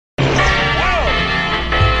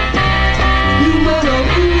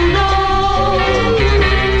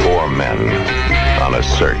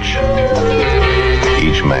search.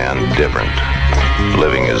 Each man different,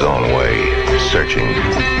 living his own way, searching,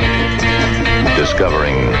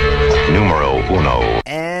 discovering numero uno.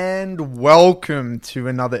 And welcome to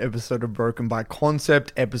another episode of Broken by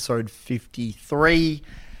Concept, episode 53.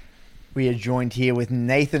 We are joined here with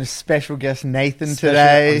Nathan, special guest Nathan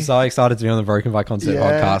today. I'm so excited to be on the Broken by Concept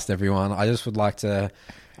podcast, everyone. I just would like to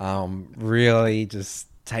really just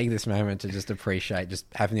take this moment to just appreciate just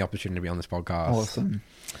having the opportunity to be on this podcast. Awesome.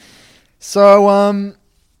 So,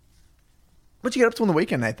 what'd you get up to on the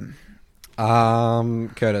weekend, Nathan?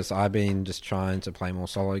 Curtis, I've been just trying to play more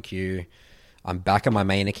solo queue. I'm back on my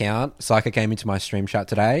main account. Psycho came into my stream chat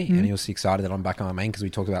today, and he was excited that I'm back on my main because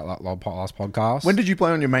we talked about that last podcast. When did you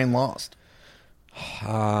play on your main last?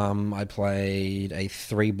 I played a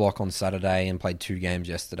 3 block on Saturday and played 2 games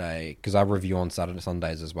yesterday because I review on Saturday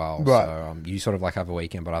Sundays as well. Right. So you sort of like have a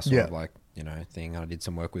weekend, but I sort of like, thing. I did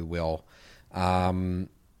some work with Will. So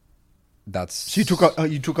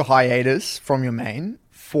you took a hiatus from your main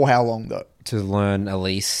for how long though? To learn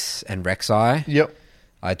Elise and Rek'Sai. Yep.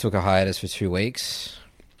 I took a hiatus for 2 weeks.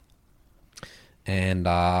 And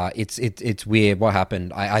it's weird what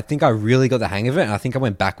happened. I think I really got the hang of it, and I think I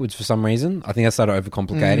went backwards for some reason. I think I started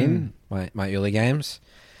overcomplicating my early games.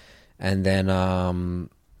 And then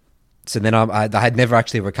so then I had never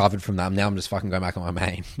actually recovered from that. Now I'm just fucking going back on my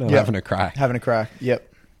main. I'm having a crack.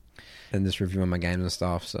 Yep. And just reviewing my games and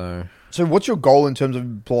stuff. So what's your goal in terms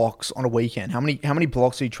of blocks on a weekend? How many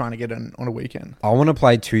blocks are you trying to get on a weekend? I want to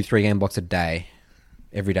play 2-3 game blocks a day.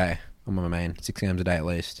 Every day. I'm on my main. 6 games a day at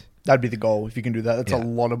least. That'd be the goal if you can do that. That's a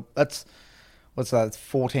lot of... What's that? It's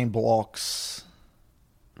 14 blocks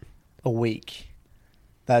a week.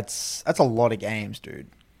 That's a lot of games, dude.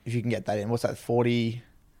 If you can get that in. What's that?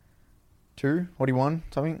 42? 41?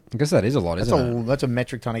 Something? I guess that is a lot, isn't it? That's a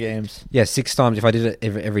metric ton of games. Yeah, 6 times. If I did it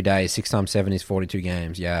every day, 6 times 7 is 42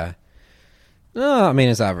 games. Yeah. No, I mean,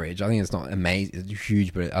 it's average. I think it's not amazing, it's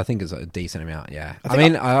huge, but I think it's a decent amount, yeah.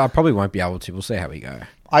 I probably won't be able to. We'll see how we go.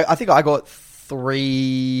 I think I got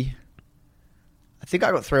 3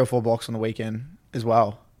 or 4 blocks on the weekend as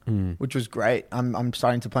well, which was great. I'm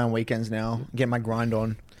starting to play on weekends now, get my grind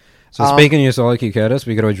on. So speaking of your solo queue, Curtis,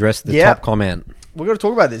 we got to address the top comment. We've got to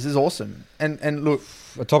talk about this. This is awesome. And look...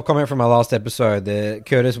 A top comment from our last episode there.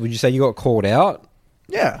 Curtis, would you say you got called out?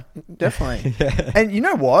 Yeah, definitely. And you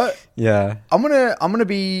know what? Yeah. I'm gonna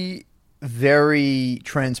be very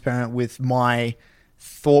transparent with my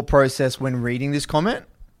thought process when reading this comment.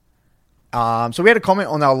 So we had a comment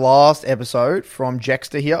on our last episode from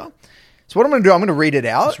Jexter here. So what I'm gonna do, I'm gonna read it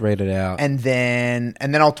out. Just read it out. And then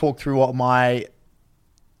I'll talk through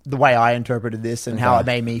the way I interpreted this and how it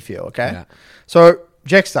made me feel, okay? Yeah. So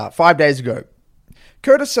Jexter, 5 days ago.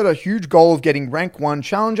 Curtis set a huge goal of getting rank 1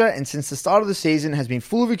 challenger, and since the start of the season has been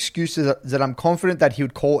full of excuses that I'm confident that he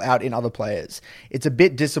would call out in other players. It's a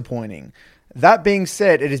bit disappointing. That being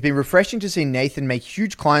said, it has been refreshing to see Nathan make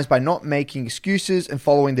huge climbs by not making excuses and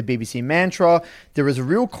following the BBC mantra. There is a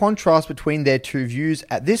real contrast between their two views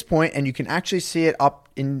at this point, and you can actually see it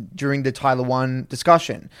during the Tyler 1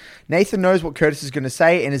 discussion. Nathan knows what Curtis is going to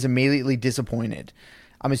say and is immediately disappointed.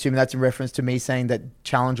 I'm assuming that's in reference to me saying that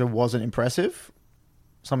challenger wasn't impressive.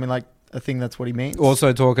 Something like, I think that's what he means.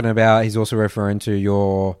 Also talking about, he's also referring to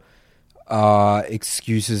your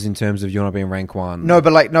excuses in terms of you not being rank 1. No,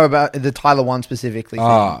 about the Tyler 1 specifically.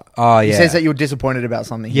 Yeah. He says that you were disappointed about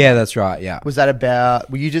something. Yeah, that's right, yeah. Was that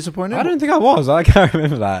about, were you disappointed? I don't think I was. I can't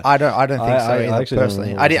remember that. I don't think so either,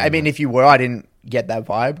 personally. I mean, if you were, I didn't get that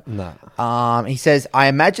vibe. No. He says, I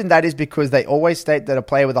imagine that is because they always state that a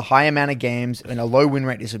player with a high amount of games and a low win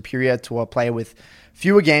rate is superior to a player with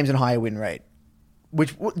fewer games and higher win rate.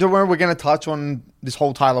 Which, don't worry, we're going to touch on this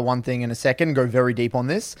whole Tyler 1 thing in a second, go very deep on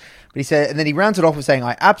this. But he said, and then he rounds it off with saying,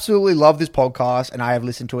 I absolutely love this podcast and I have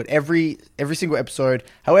listened to it every single episode.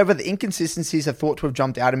 However, the inconsistencies have thought to have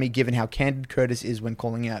jumped out of me given how candid Curtis is when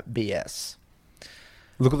calling out BS.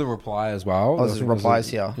 Look at the reply as well. Oh, there's replies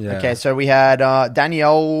here. Yeah. Okay, so we had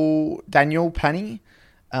Daniel Panny.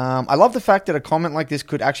 I love the fact that a comment like this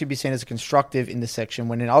could actually be seen as a constructive in this section,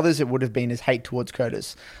 when in others it would have been as hate towards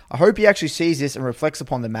Curtis. I hope he actually sees this and reflects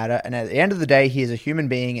upon the matter, and at the end of the day, he is a human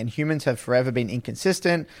being, and humans have forever been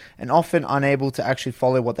inconsistent and often unable to actually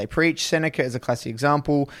follow what they preach. Seneca is a classic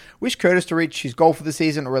example. Wish Curtis to reach his goal for the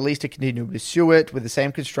season, or at least to continue to pursue it with the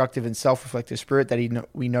same constructive and self-reflective spirit that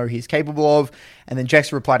we know he's capable of. And then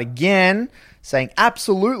Jackson replied again, saying,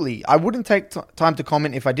 absolutely. I wouldn't take time to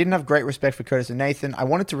comment if I didn't have great respect for Curtis and Nathan. I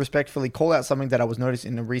want wanted to respectfully call out something that I was noticed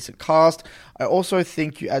in a recent cast. I also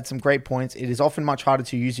think you add some great points. It is often much harder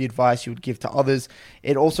to use the advice you would give to others.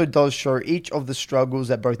 It also does show each of the struggles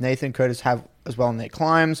that both Nathan and Curtis have as well in their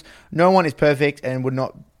climbs. No one is perfect and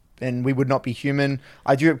we would not be human.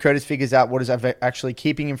 I do hope Curtis figures out what is actually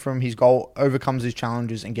keeping him from his goal, overcomes his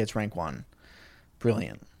challenges, and gets rank 1.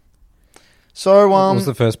 Brilliant. So, what was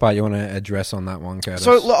the first part you want to address on that one, Curtis?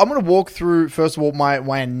 So, look, I'm going to walk through, first of all,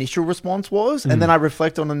 my initial response was, and then I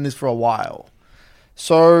reflect on this for a while.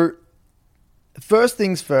 So, first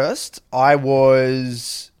things first, I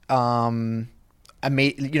was, when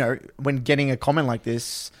getting a comment like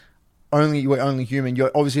this, you're only human,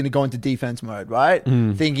 you're obviously going to go into defense mode, right?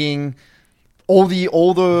 Thinking all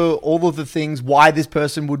of the things why this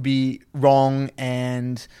person would be wrong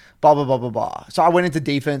and blah, blah, blah, blah, blah. So I went into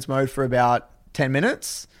defense mode for about 10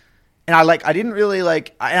 minutes and I didn't really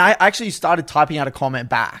I actually started typing out a comment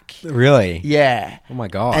back. Really? Yeah. Oh my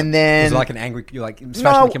God. And then... Was it like an angry, you're like,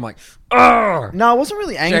 smashing him like, ugh! No, I wasn't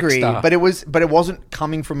really angry, Dexter. but it wasn't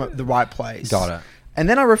coming from the right place. Got it. And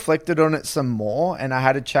then I reflected on it some more and I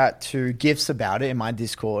had a chat to Gifts about it in my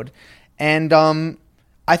Discord. And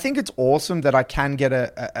I think it's awesome that I can get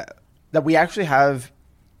that we actually have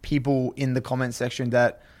people in the comment section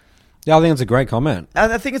that... Yeah, I think it's a great comment.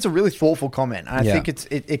 And I think it's a really thoughtful comment. And I think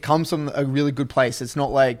it comes from a really good place. It's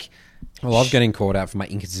not like... I love getting called out for my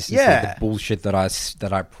inconsistency, the bullshit that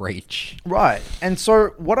I preach. Right. And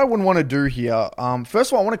so what I would want to do here,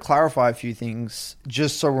 first of all, I want to clarify a few things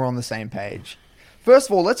just so we're on the same page. First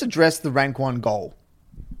of all, let's address the rank 1 goal.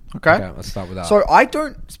 Okay, let's start with that. So I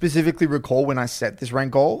don't specifically recall when I set this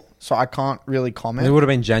rank goal, so I can't really comment. It would have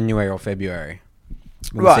been January or February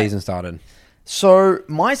when the season started. So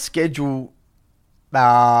my schedule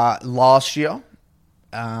last year,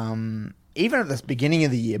 even at the beginning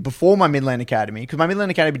of the year, before my Midland Academy, because my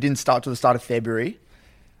Midland Academy didn't start till the start of February,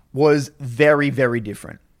 was very, very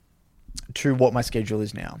different to what my schedule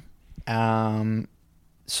is now.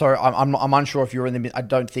 So I'm unsure if you're in the... I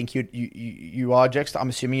don't think you are, Jex. I'm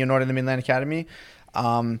assuming you're not in the Midland Academy.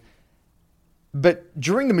 But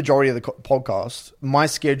during the majority of the podcast, my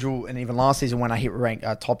schedule, and even last season when I hit rank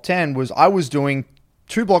top 10, was I was doing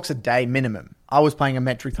 2 blocks a day minimum. I was playing a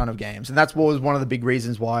metric ton of games. And that's what was one of the big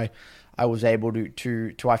reasons why I was able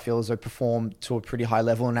to I feel as though, perform to a pretty high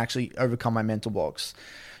level and actually overcome my mental blocks.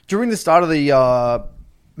 During the start of the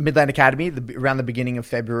Midland Academy, around the beginning of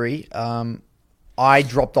February... I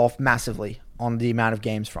dropped off massively on the amount of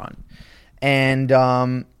games front. And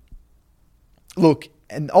look,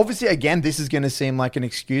 and obviously, again, this is going to seem like an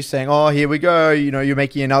excuse saying, oh, here we go. You know, you're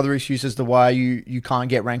making another excuse as to why you can't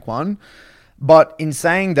get rank 1. But in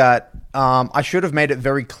saying that, I should have made it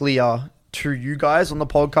very clear to you guys on the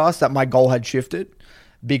podcast that my goal had shifted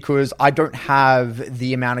because I don't have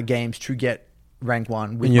the amount of games to get rank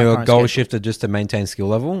 1. With and your my goal schedule. shifted just to maintain skill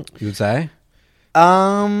level, you would say?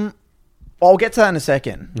 I'll get to that in a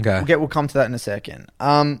second. Okay. We'll come to that in a second.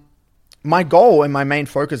 My goal and my main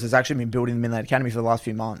focus has actually been building the Midland Academy for the last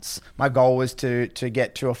few months. My goal was to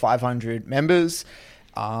get to a 500 members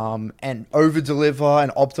and over-deliver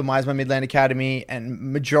and optimize my Midland Academy.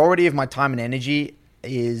 And majority of my time and energy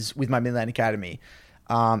is with my Midland Academy.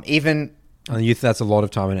 And you think that's a lot of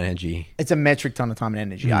time and energy. It's a metric ton of time and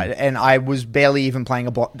energy. I was barely even playing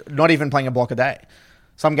a block, not even playing a block a day.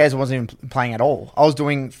 Some games I wasn't even playing at all. I was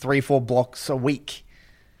doing 3-4 blocks a week.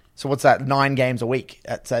 So what's that? 9 games a week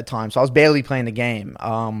at that time. So I was barely playing the game.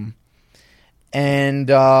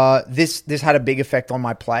 This had a big effect on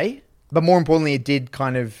my play. But more importantly, it did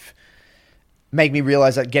kind of make me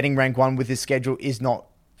realize that getting rank 1 with this schedule is not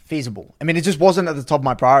feasible. I mean, it just wasn't at the top of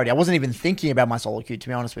my priority. I wasn't even thinking about my solo queue, to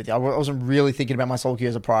be honest with you. I wasn't really thinking about my solo queue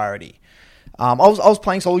as a priority. I was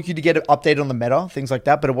playing solo queue to get it updated on the meta, things like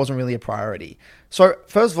that, but it wasn't really a priority. So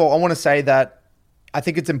first of all, I want to say that I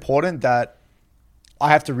think it's important that I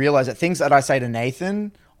have to realize that things that I say to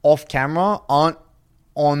Nathan off camera aren't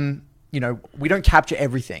on, we don't capture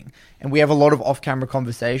everything. And we have a lot of off camera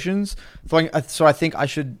conversations. So I think I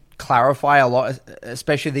should clarify a lot,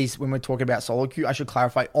 especially when we're talking about solo queue. I should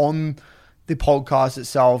clarify on the podcast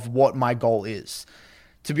itself what my goal is.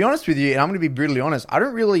 To be honest with you, and I'm going to be brutally honest, I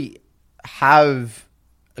don't really have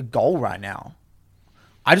a goal right now.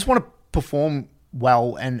 I just want to perform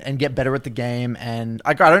well and get better at the game, and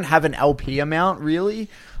I don't have an LP amount really.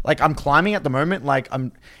 Like, I'm climbing at the moment,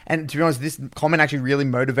 and to be honest, this comment actually really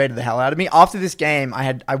motivated the hell out of me. After this game,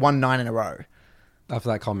 I won 9 in a row. After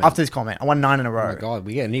that comment? After this comment, I won 9 in a row. Oh my God,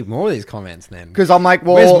 we need more of these comments then. Because I'm like,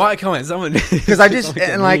 well, where's my comment? Someone, because I just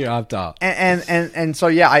and so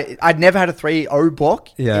yeah, I'd never had a 3-0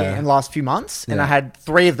 block in the last few months, and I had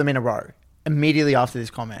 3 of them in a row immediately after this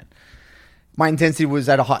comment. my intensity was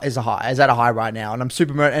at a high right now, and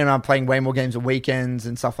and I'm playing way more games on weekends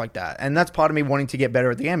and stuff like that. And that's part of me wanting to get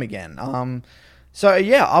better at the game again. So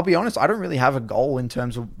yeah, I'll be honest, I don't really have a goal in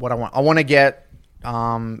terms of what I want. I want to get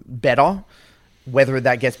better. Whether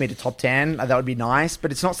that gets me to top 10, that would be nice,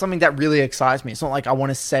 but it's not something that really excites me. It's not like I want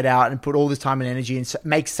to set out and put all this time and energy and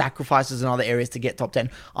make sacrifices in other areas to get top 10.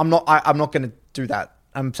 I'm not going to do that.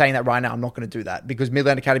 I'm saying that right now. I'm not going to do that because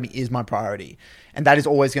Midland Academy is my priority, and that is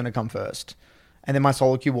always going to come first. And then my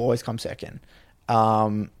solo queue will always come second.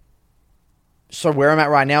 So where I'm at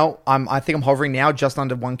right now, I think I'm hovering now just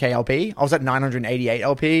under 1K LP. I was at 988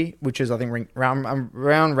 LP, which is I think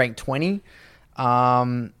around rank 20.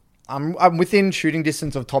 I'm within shooting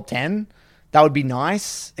distance of top 10. That would be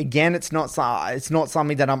nice. Again, it's not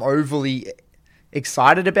something that I'm overly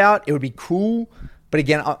excited about. It would be cool, but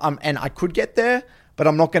again, and I could get there, but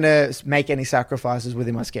I'm not going to make any sacrifices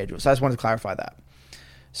within my schedule. So I just wanted to clarify that.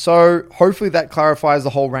 So hopefully that clarifies the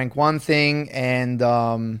whole rank 1 thing, and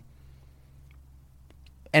I'm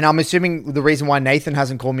assuming the reason why Nathan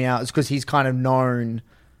hasn't called me out is because he's kind of known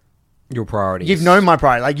your priorities. You've known my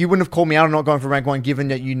priority. Like, you wouldn't have called me out on not going for rank 1 given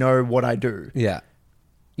that you know what I do. Yeah.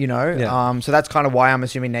 You know? Yeah. So that's kind of why I'm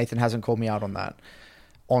assuming Nathan hasn't called me out on that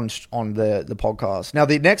on the podcast. Now,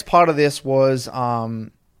 the next part of this was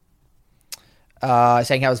saying how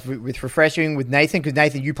it was with refreshing with Nathan, because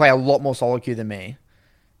Nathan, you play a lot more solo queue than me.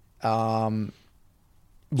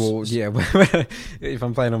 Well, yeah. If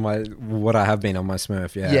I'm playing on what I have been on my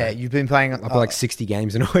Smurf, yeah. Yeah, you've been playing. I play like 60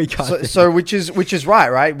 games in a week. So which is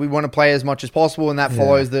right? We want to play as much as possible, and that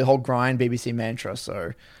follows the whole grind BBC mantra.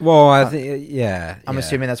 So, well, I think I'm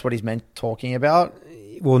assuming that's what he's talking about.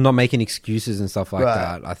 Well, not making excuses and stuff like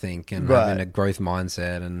that. I think, and having a growth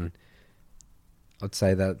mindset, and I'd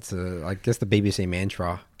say that I guess the BBC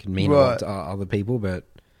mantra can mean a lot to other people, but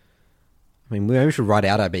I mean, we should write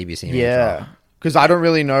out our BBC mantra. Yeah. Because I don't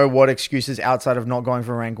really know what excuses outside of not going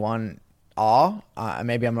for rank 1 are.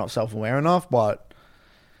 Maybe I'm not self-aware enough, but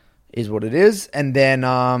is what it is. And then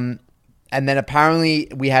apparently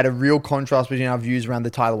we had a real contrast between our views around the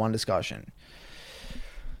Tyler 1 discussion.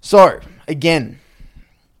 So, again,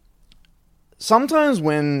 sometimes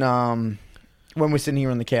when we're sitting here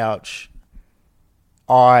on the couch,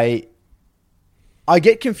 I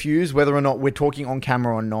get confused whether or not we're talking on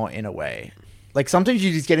camera or not in a way. Like, sometimes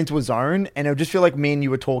you just get into a zone and it'll just feel like me and you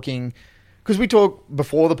were talking, because we talk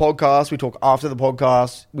before the podcast, we talk after the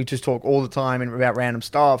podcast, we just talk all the time and about random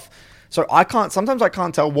stuff. So sometimes I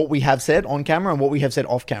can't tell what we have said on camera and what we have said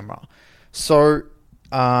off camera. So,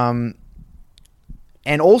 and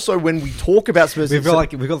also when we talk about specific,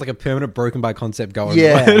 we've got like a permanent broken by concept going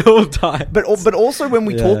all the time. But also when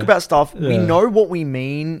we talk about stuff, we know what we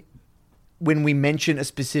mean when we mention a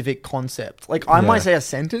specific concept. Like, I might say a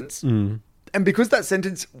sentence. And because that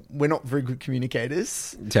sentence, we're not very good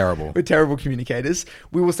communicators. Terrible. We're terrible communicators.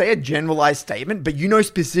 We will say a generalized statement, but you know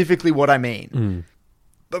specifically what I mean.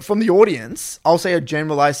 But from the audience, I'll say a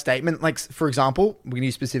generalized statement. Like, for example, we can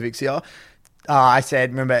use specifics here. I said,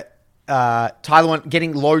 remember, Tyler 1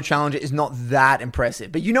 getting low challenger is not that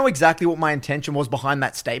impressive. But you know exactly what my intention was behind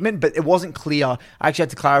that statement, but it wasn't clear. I actually had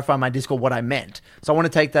to clarify my Discord what I meant. So I want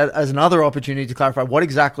to take that as another opportunity to clarify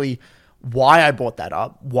why I brought that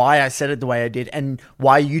up, why I said it the way I did, and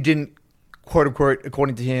why you didn't, quote unquote,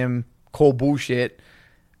 according to him, call bullshit,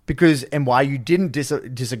 and why you didn't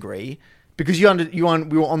disagree, because we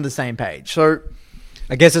were on the same page. So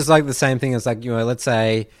I guess it's like the same thing as, like, let's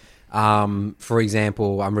say, for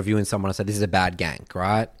example, I'm reviewing someone, I said, this is a bad gank,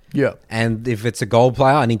 right? Yeah. And if it's a gold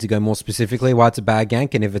player, I need to go more specifically why it's a bad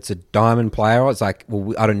gank. And if it's a diamond player, it's like,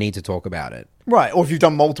 well, I don't need to talk about it. Right. Or if you've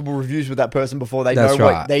done multiple reviews with that person before, they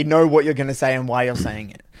know what you're going to say and why you're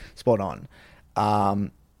saying it. Spot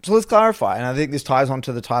on. So let's clarify. And I think this ties on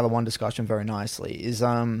to the Tyler 1 discussion very nicely.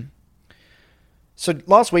 So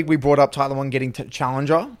last week we brought up Tyler 1 getting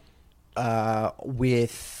challenger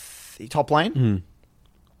with the top lane.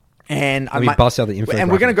 And bust out the info. And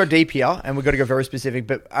we're going to go deep here, and we're going to go very specific.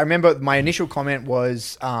 But I remember my initial comment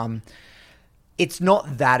was, it's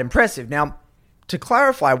not that impressive. Now, to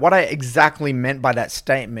clarify, what I exactly meant by that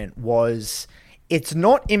statement was, it's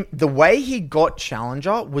not the way he got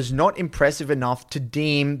challenger was not impressive enough to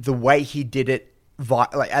deem the way he did it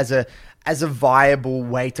as a viable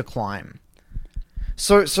way to climb.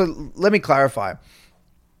 So let me clarify.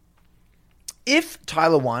 If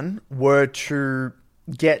Tyler 1 were to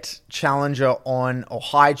get challenger on, or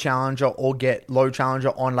high challenger, or get low challenger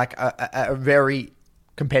on like a very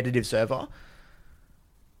competitive server,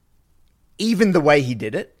 even the way he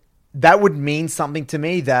did it, that would mean something to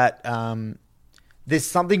me, that there's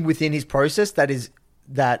something within his process that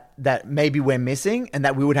that maybe we're missing and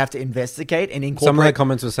that we would have to investigate and incorporate. Some of the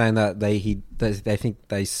comments were saying that they think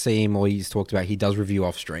they see him, or he's talked about he does review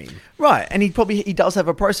off stream. Right, and he does have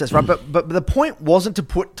a process, right? But the point wasn't to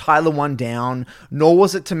put Tyler 1 down, nor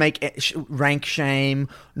was it to make rank shame,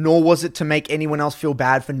 nor was it to make anyone else feel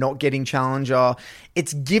bad for not getting Challenger.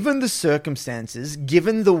 It's given the circumstances,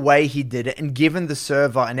 given the way he did it, and given the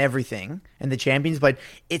server and everything, and the Champions Blade,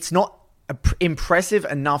 it's not impressive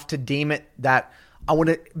enough to deem it that I want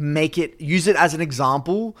to use it as an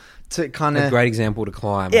example to kind of... A great example to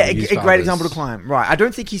climb. Yeah, a great example to climb. Right. I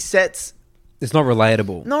don't think he sets... It's not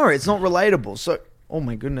relatable. No, it's not relatable. So, oh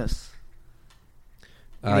my goodness.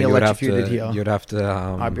 You would have to...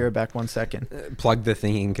 I'll be right back 1 second. Plug the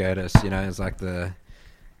thing in, Curtis. You know, it's like the...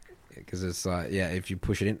 Because it's like, yeah, if you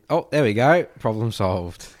push it in... Oh, there we go. Problem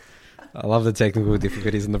solved. I love the technical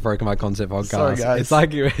difficulties in the Broken My Concept podcast. Sorry, guys. It's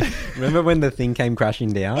like, remember when the thing came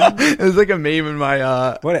crashing down? It was like a meme in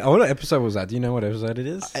my... What episode was that? Do you know what episode it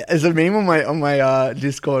is? It's a meme on my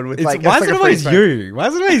Discord with why is it always you? Why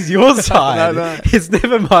is it always your side? No. It's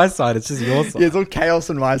never my side. It's just your side. Yeah, it's all chaos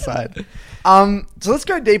on my side. So let's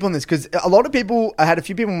go deep on this, because a lot of people... I had a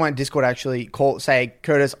few people in my Discord actually say,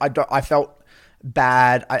 Curtis, I felt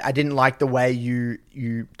bad. I didn't like the way you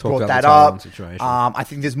brought that up. I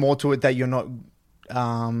think there's more to it that you're not.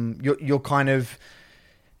 You're kind of.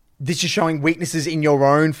 This is showing weaknesses in your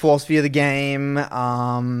own philosophy of the game.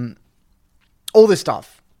 All this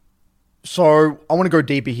stuff. So I want to go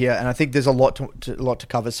deeper here, and I think there's a lot to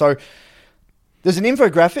cover. So there's an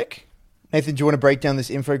infographic. Nathan, do you want to break down this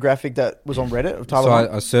infographic that was on Reddit of Tyler?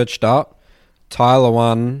 So I searched up Tyler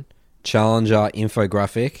 1 Challenger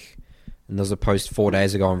infographic. And there was a post 4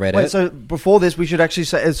 days ago on Reddit. Wait, so before this, we should actually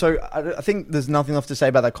say... So I think there's nothing left to say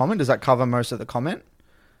about that comment. Does that cover most of the comment?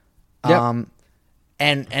 Yeah.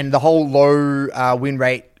 And the whole low win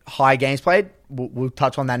rate, high games played, we'll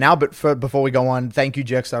touch on that now. But before we go on, thank you,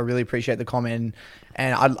 Jex. I really appreciate the comment.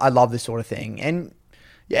 And I love this sort of thing. And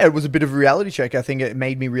yeah, it was a bit of a reality check. I think it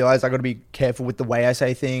made me realize I got to be careful with the way I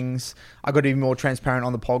say things. I got to be more transparent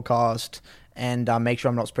on the podcast and make sure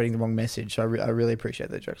I'm not spreading the wrong message. So I really appreciate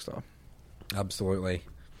that, Jexstar. Absolutely.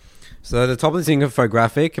 So the top of this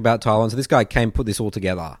infographic about Tyler, so this guy put this all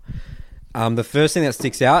together. The first thing that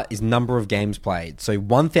sticks out is number of games played. So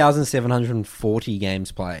 1,740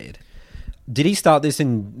 games played. Did he start this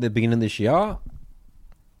in the beginning of this year?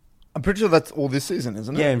 I'm pretty sure that's all this season,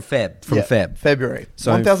 isn't it? Yeah, in Feb. February.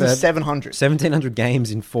 So 1,700. 1,700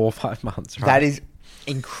 games in 4 or 5 months, right? That is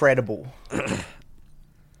incredible.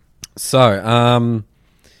 So,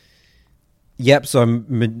 yep, so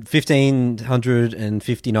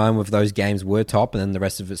 1,559 of those games were top, and then the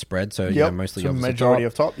rest of it spread. So, you know, mostly so majority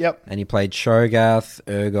of top. Yep. And he played Shogath,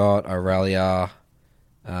 Urgot, Aurelia.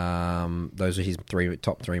 Those are his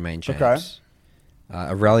top three main champs. Okay.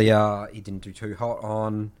 Aurelia, he didn't do too hot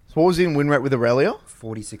on. So what was he in win rate with Aurelia?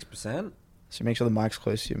 46%. So make sure the mic's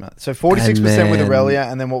close to you, Matt. So 46% with Aurelia,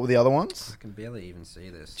 and then what were the other ones? I can barely even see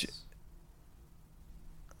this.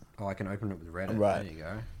 I can open it with Reddit. Right. There you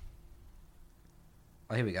go.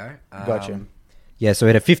 Oh, here we go. Gotcha. Yeah, so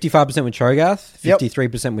we had a 55% with Cho'Gath,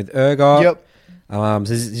 53% with Urgot. Yep. So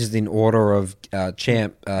this is in order of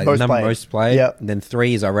champ most played. Yep. And then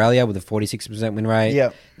 3 is Aurelia with a 46% win rate.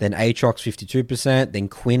 Yep. Then Aatrox 52%. Then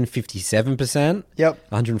Quinn 57%. Yep.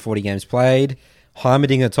 140 games played.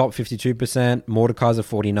 Heimerdinger top 52%. Mordekaiser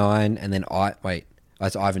 49%. And then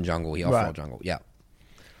that's Ivan Jungle. He off-rolled Jungle. Yeah.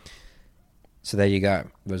 So there you go.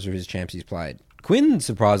 Those are his champs he's played. Quinn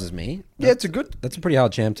surprises me. That's a pretty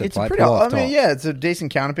hard champ to play. It's a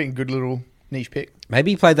decent counter pick, good little niche pick.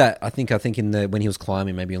 Maybe he played that. I think in when he was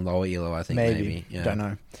climbing, maybe in lower elo. I think maybe. Yeah. Don't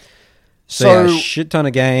know. So yeah, shit ton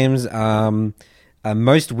of games.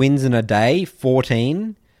 Most wins in a day,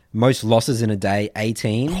 14. Most losses in a day,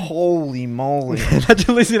 18. Holy moly!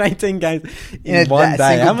 Imagine losing 18 games in one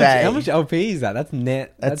day. How much LP is that? That's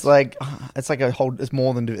net. It's like a whole. It's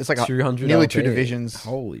more than. It's like 200 nearly LP. 2 divisions.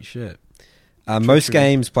 Holy shit! Most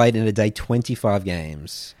games played in a day, 25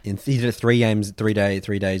 games. He did 3 games, 3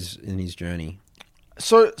 days in his journey.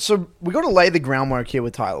 So we got to lay the groundwork here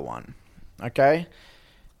with Tyler 1. Okay.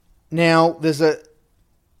 Now there's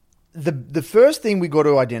the first thing we got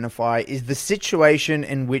to identify is the situation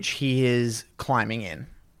in which he is climbing in,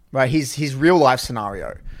 right? His real life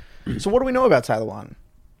scenario. So what do we know about Tyler 1?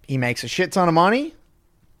 He makes a shit ton of money.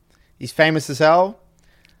 He's famous as hell.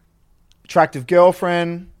 Attractive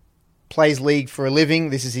girlfriend. Plays League for a living.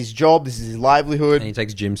 This is his job. This is his livelihood. And he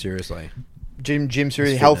takes gym seriously. Gym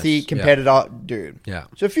seriously. Healthy, competitor, dude. Yeah.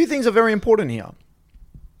 So a few things are very important here.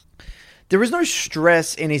 There is no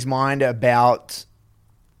stress in his mind about,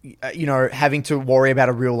 having to worry about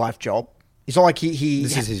a real life job. It's not like he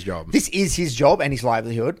This is his job. This is his job and his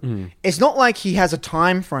livelihood. It's not like he has a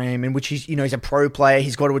time frame in which he's a pro player.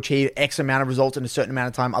 He's got to achieve X amount of results in a certain amount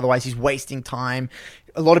of time. Otherwise, he's wasting time.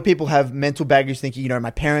 A lot of people have mental baggage thinking,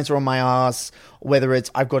 my parents are on my ass, whether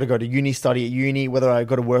it's I've got to go to uni, study at uni, whether I've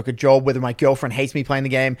got to work a job, whether my girlfriend hates me playing the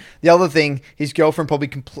game. The other thing, his girlfriend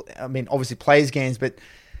probably, obviously plays games, but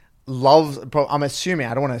I'm assuming,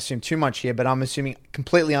 I don't want to assume too much here, but I'm assuming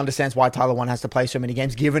completely understands why Tyler 1 has to play so many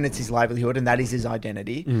games, given it's his livelihood and that is his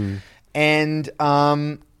identity. And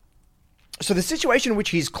so the situation in which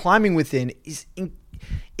he's climbing within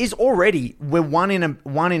is already, we're one in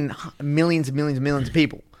millions and millions and millions of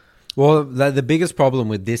people. Well, the biggest problem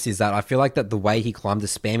with this is that I feel like that the way he climbed, the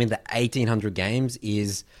spamming the 1,800 games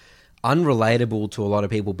is unrelatable to a lot of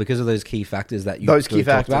people because of those key factors that you talked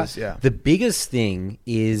about. Yeah. The biggest thing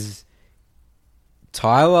is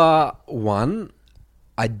Tyler 1.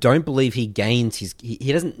 I don't believe he gains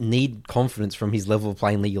he doesn't need confidence from his level of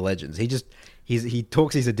playing League of Legends. He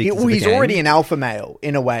talks he's addicted to the he's game. already an alpha male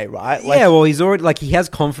in a way, right? He's already he has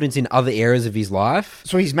confidence in other areas of his life.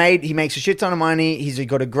 So he makes a shit ton of money. He's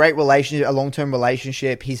got a great relationship, a long-term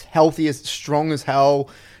relationship. He's healthy, strong as hell,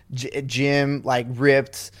 gym,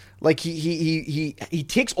 ripped. He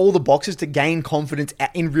ticks all the boxes to gain confidence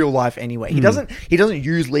in real life anyway. He doesn't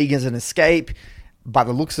use League as an escape. By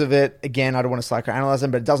the looks of it, again, I don't want to psychoanalyze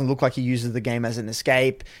him, but it doesn't look like he uses the game as an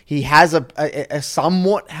escape. He has a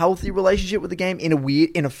somewhat healthy relationship with the game in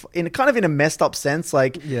a kind of messed up sense,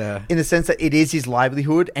 in the sense that it is his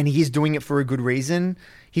livelihood and he's doing it for a good reason.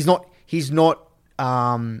 He still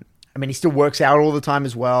works out all the time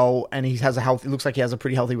as well, and it looks like he has a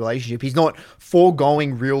pretty healthy relationship. He's not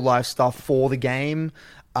foregoing real life stuff for the game,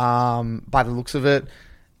 by the looks of it.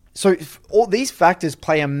 So all these factors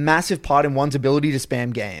play a massive part in one's ability to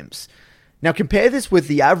spam games. Now compare this with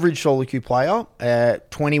the average solo queue player, a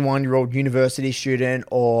 21-year-old university student,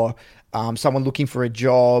 or someone looking for a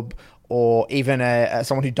job, or even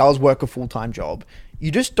someone who does work a full-time job.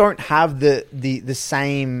 You just don't have the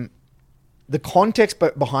same context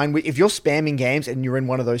behind if you're spamming games and you're in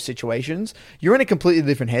one of those situations, you're in a completely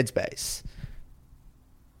different headspace.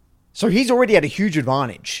 So he's already at a huge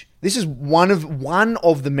advantage. This is one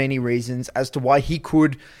of the many reasons as to why he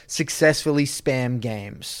could successfully spam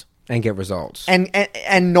games and get results and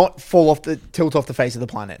not tilt off the face of the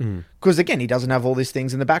planet. Because again, he doesn't have all these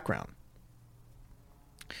things in the background.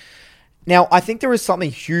 Now, I think there is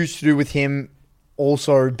something huge to do with him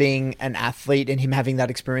also being an athlete and him having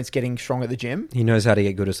that experience getting strong at the gym. He knows how to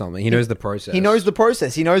get good at something. He knows the process. He knows the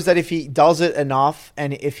process. He knows that if he does it enough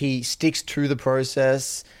and if he sticks to the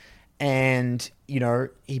process and,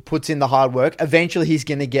 he puts in the hard work, eventually he's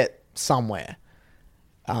going to get somewhere.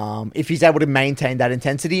 If he's able to maintain that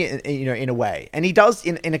intensity, in a way. And he does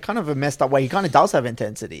in a kind of a messed up way. He kind of does have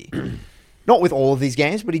intensity. Not with all of these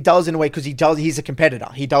games, but he does in a way because he's a competitor.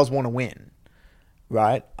 He does want to win.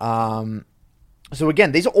 Right? So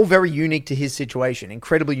again, these are all very unique to his situation,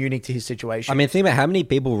 incredibly unique to his situation. I mean, think about how many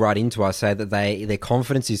people write into us say that their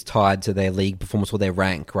confidence is tied to their league performance or their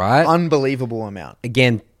rank, right? Unbelievable amount.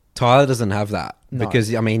 Again, Tyler doesn't have that. No.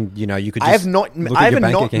 Because, you could just I have not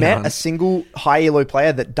account. met a single high elo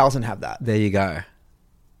player that doesn't have that. There you go.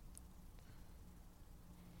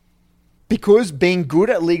 Because being good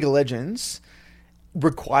at League of Legends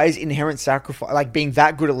requires inherent sacrifice. Being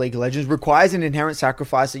that good at League of Legends requires an inherent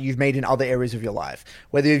sacrifice that you've made in other areas of your life.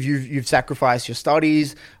 Whether you've sacrificed your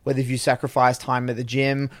studies, whether you've sacrificed time at the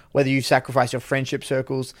gym, whether you've sacrificed your friendship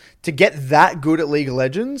circles. To get that good at League of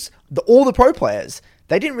Legends, all the pro players,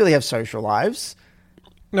 they didn't really have social lives.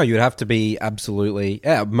 No, you'd have to be absolutely...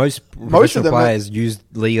 Yeah, most of them players use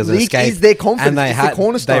League as an escape. League is their confidence. And it's the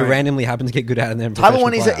cornerstone. They randomly happen to get good at it. And Tyler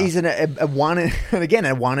 1 is a one, and again,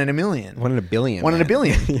 a 1 in a million. 1 in a billion. 1 in a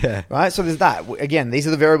billion. Yeah. Right? So there's that. Again, these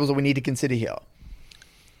are the variables that we need to consider here.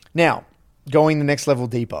 Now, going the next level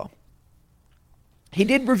deeper. He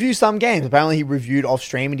did review some games. Apparently, he reviewed off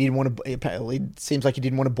stream and he didn't want to. Apparently, it seems like he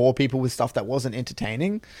didn't want to bore people with stuff that wasn't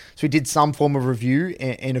entertaining. So he did some form of review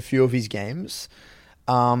in a few of his games.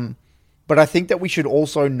 But I think that we should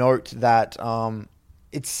also note that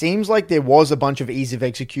it seems like there was a bunch of ease of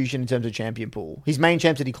execution in terms of champion pool. His main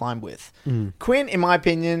champs that he climbed with. Quinn, in my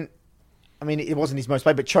opinion, it wasn't his most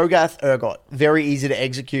played, but Cho'Gath, Urgot, very easy to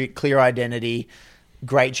execute, clear identity,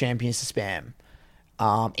 great champions to spam.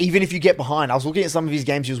 Even if you get behind, I was looking at some of his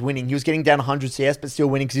games he was winning. He was getting down 100 CS, but still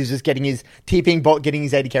winning because he was just getting his TPing bot, getting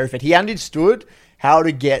his 80 carry fed. He understood how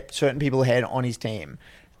to get certain people ahead on his team.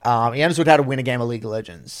 He understood how to win a game of League of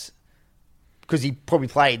Legends because he's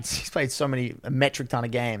played a metric ton of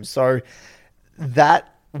games. So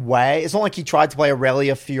that way, it's not like he tried to play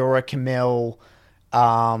Aurelia, Fiora, Camille,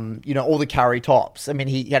 all the carry tops. I mean,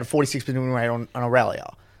 he had a 46% win rate on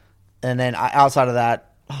Aurelia. And then outside of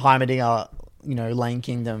that, Heimerdinger, Lane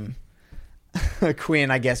Kingdom,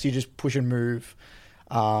 Quinn, I guess you just push and move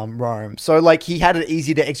Rome. So, like, he had an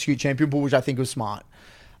easy to execute champion pool, which I think was smart.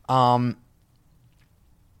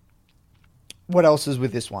 What else is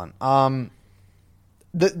with this one?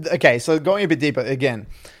 Okay, so going a bit deeper, again,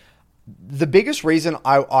 the biggest reason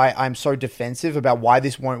I'm so defensive about why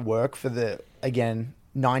this won't work for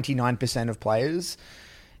 99% of players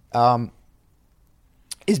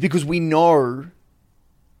is because we know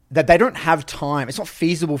that they don't have time. It's not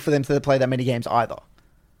feasible for them to play that many games either.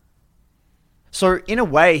 So in a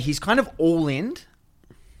way, he's kind of all in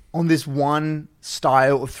on this one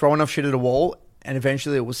style of throw enough shit at a wall and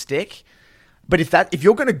eventually it will stick. But if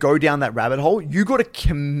you're going to go down that rabbit hole, you got to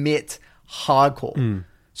commit hardcore.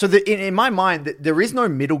 So in my mind, there is no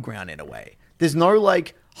middle ground in a way. There's no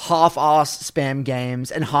like half-ass spam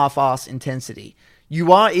games and half-ass intensity.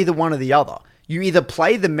 You are either one or the other. You either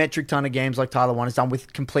play the metric ton of games like Tyler 1 has done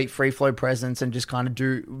with complete free flow presence and just kind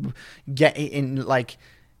of get in like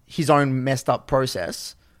his own messed up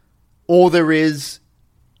process, or there is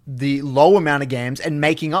the low amount of games and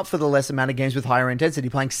making up for the less amount of games with higher intensity,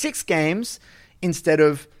 playing 6 games instead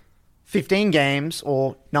of 15 games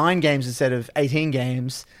or 9 games instead of 18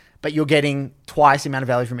 games, but you're getting twice the amount of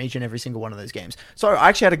value from each and every single one of those games. So I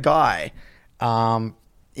actually had a guy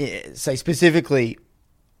say specifically,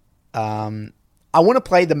 I want to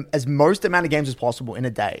play as most amount of games as possible in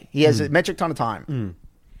a day. He has a metric ton of time.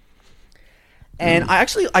 And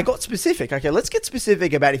I got specific. Okay, let's get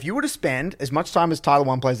specific about if you were to spend as much time as Tyler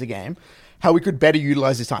 1 plays the game, how we could better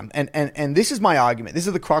utilize this time. And this is my argument. This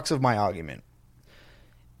is the crux of my argument.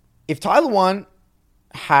 If Tyler 1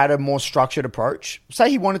 had a more structured approach, say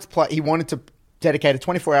he wanted to dedicate a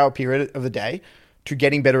 24-hour period of the day to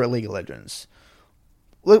getting better at League of Legends.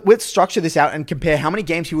 Let's structure this out and compare how many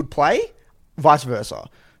games he would play, vice versa.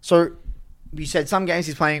 So you said some games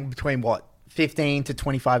he's playing between 15 to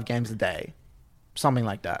 25 games a day. Something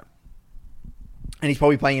like that. And he's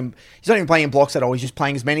probably he's not even playing in blocks at all. He's just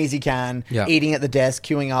playing as many as he can, eating at the desk,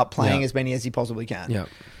 queuing up, playing as many as he possibly can. Yeah.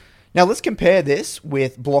 Now let's compare this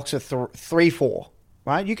with blocks of 3-4,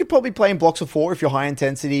 right? You could probably play in blocks of 4 if you're high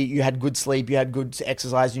intensity, you had good sleep, you had good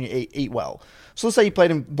exercise, and you eat well. So let's say you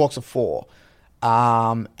played in blocks of 4.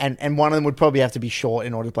 And one of them would probably have to be short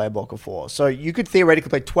in order to play a block of 4. So you could theoretically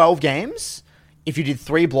play 12 games if you did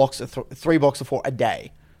 3 blocks of 4 a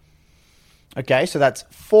day. Okay, so that's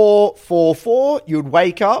 4, 4, 4. You would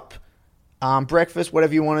wake up, breakfast,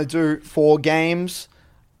 whatever you want to do, 4 games,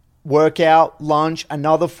 workout, lunch,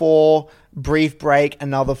 another 4, brief break,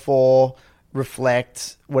 another 4,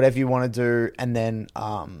 reflect, whatever you want to do, and then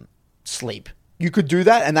sleep. You could do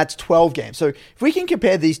that, and that's 12 games. So if we can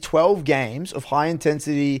compare these 12 games of high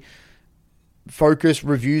intensity, focus,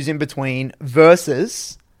 reviews in between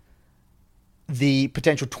versus the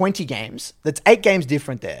potential 20 games, that's 8 games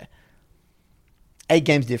different there. 8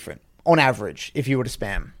 games different on average if you were to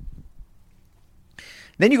spam.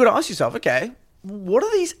 Then you've got to ask yourself, okay, what do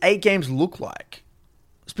these 8 games look like?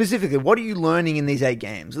 Specifically, what are you learning in these 8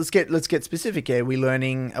 games? Let's get specific here.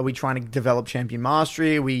 Are we trying to develop champion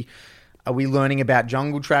mastery? Are we learning about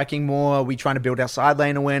jungle tracking more? Are we trying to build our side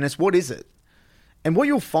lane awareness? What is it? And what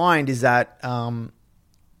you'll find is that,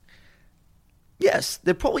 yes,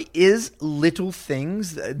 there probably is little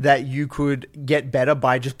things that you could get better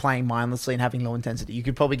by just playing mindlessly and having low intensity. You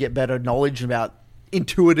could probably get better knowledge about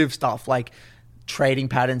intuitive stuff like trading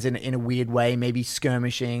patterns in a weird way, maybe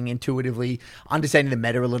skirmishing intuitively, understanding the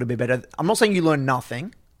meta a little bit better. I'm not saying you learn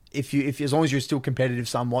nothing. If as long as you're still competitive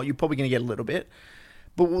somewhat, you're probably going to get a little bit.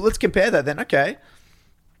 But let's compare that then. Okay.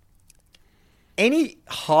 Any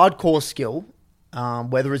hardcore skill,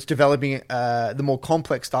 whether it's developing the more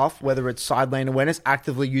complex stuff, whether it's side lane awareness,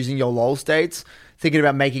 actively using your LoL states, thinking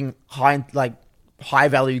about making high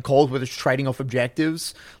value calls, whether it's trading off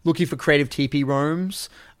objectives, looking for creative TP roams,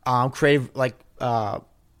 creative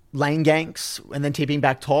lane ganks, and then TPing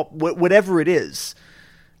back top, whatever it is.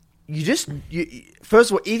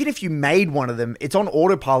 First of all, even if you made one of them, it's on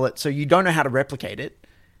autopilot, so you don't know how to replicate it.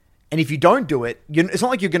 And if you don't do it, it's not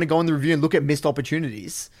like you're going to go in the review and look at missed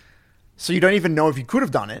opportunities. So you don't even know if you could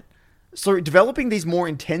have done it. So developing these more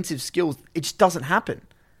intensive skills, it just doesn't happen.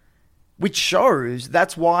 Which shows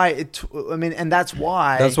that's why that's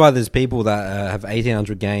why there's people that have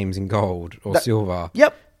 1,800 games in gold or silver.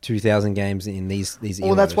 Yep. 2,000 games in these.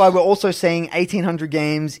 Well, that's why we're also seeing 1,800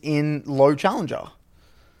 games in low challenger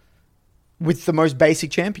with the most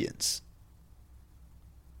basic champions.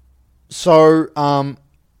 So,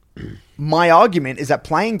 my argument is that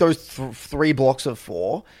playing those 3 blocks of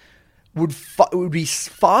 4 would be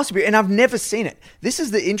far superior, and I've never seen it. This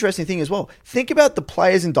is the interesting thing as well. Think about the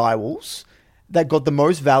players in Direwolves that got the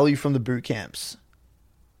most value from the boot camps,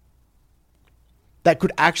 that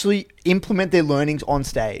could actually implement their learnings on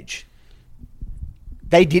stage.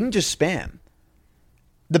 They didn't just spam.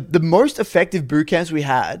 The most effective boot camps we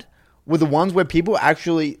had were the ones where people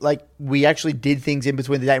actually, like, we actually did things in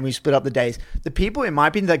between the day and we split up the days. The people, in my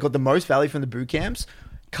opinion, that got the most value from the boot camps,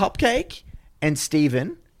 Cupcake and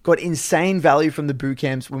Steven, got insane value from the boot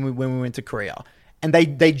camps when we went to Korea. And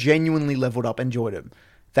they genuinely leveled up and enjoyed them.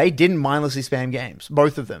 They didn't mindlessly spam games,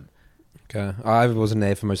 both of them. Okay. I wasn't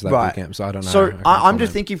there for most of that boot camp, so I don't know. So I'm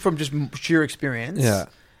just thinking from just sheer experience. Yeah.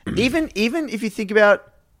 Even if you think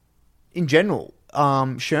about, in general,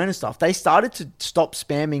 Shern and stuff, they started to stop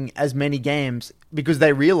spamming as many games because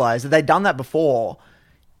they realized that they'd done that before.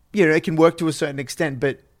 You know, it can work to a certain extent,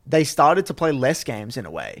 but they started to play less games in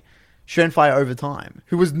a way. Shernfire over time,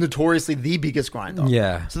 who was notoriously the biggest grinder.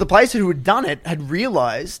 Yeah. So the players who had done it had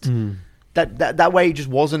realized that way just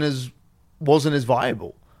wasn't as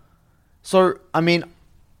viable. So, I mean,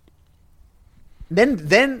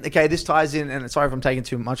 then okay, this ties in, and sorry if I'm taking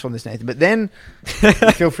too much on this, Nathan, but then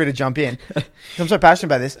feel free to jump in. I'm so passionate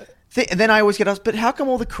about this. And then I always get asked, but how come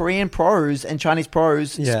all the Korean pros and Chinese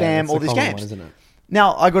pros spam all these games? One, isn't it?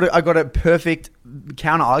 Now, I got a perfect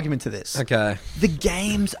counter argument to this. Okay. The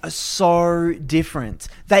games are so different.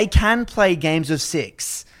 They can play games of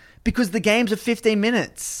 6 because the games are 15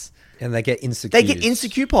 minutes. And they get insta-Qs. They get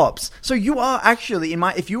insta-Q pops. So you are actually,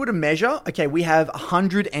 if you were to measure, okay, we have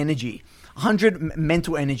 100 energy, 100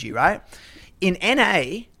 mental energy, right? In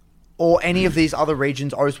NA or any of these other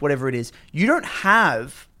regions, OS, whatever it is, you don't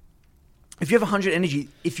have, if you have 100 energy,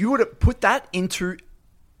 if you were to put that into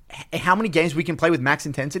how many games we can play with max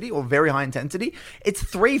intensity or very high intensity, it's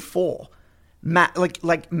 3-4,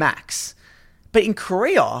 like max. But in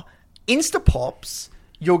Korea, insta pops,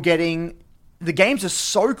 you're getting, the games are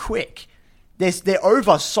so quick, they're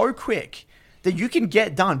over so quick that you can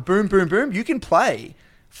get done. Boom, boom, boom. You can play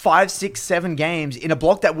 5, 6, 7 games in a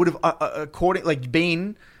block that would have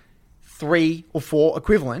been 3 or 4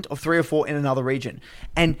 equivalent of 3 or 4 in another region.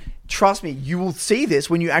 And trust me, you will see this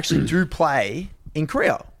when you actually do play in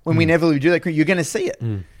Korea. When we inevitably do that, you're going to see it.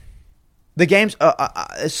 The games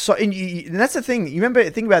are so, and that's the thing. You remember,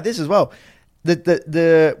 think about this as well.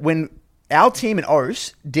 When our team in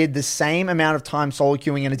OS did the same amount of time solo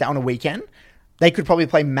queuing on a weekend, they could probably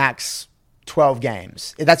play max 12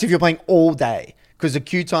 games. That's if you're playing all day. Because the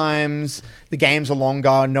queue times, the games are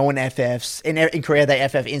longer, no one FFs. In Korea, they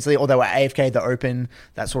FF instantly, or they were AFK, the open,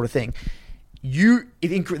 that sort of thing.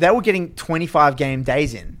 They were getting 25 game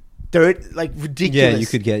days in. Like ridiculous. Yeah, you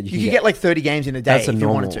could get like 30 games in a day if you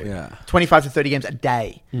wanted to. Yeah. 25 to 30 games a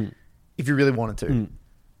day if you really wanted to.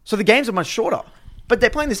 So the games are much shorter, but they're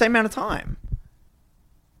playing the same amount of time.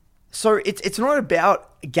 So it's not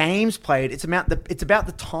about games played. It's about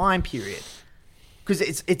the time period, because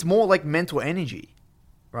it's more like mental energy,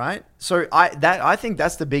 right? So I think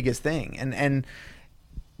that's the biggest thing, and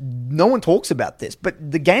no one talks about this,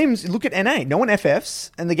 but the games, look at NA, no one FFs,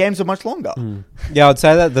 and the games are much longer. Yeah, I'd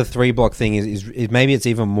say that the 3 block thing is maybe it's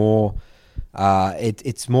even more.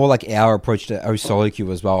 It's more like our approach to solo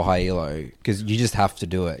queue as well, high elo, because you just have to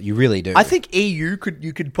do it. You really do. I think EU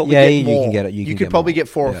you could probably get more. You can get it. You could probably get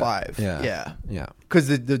 4 or Yeah. 5. Yeah. Because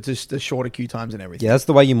the shorter queue times and everything. Yeah, that's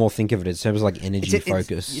the way you more think of it. It's in terms of like energy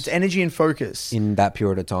focus. It's energy and focus in that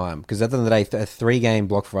period of time. Because at the end of the day, a 3-game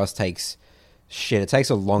block for us takes shit. It takes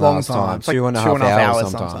a long ass time. It's like 2.5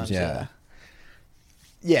 hours sometimes.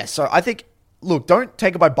 Yeah. So I think, look, don't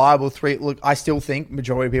take it by Bible 3. Look, I still think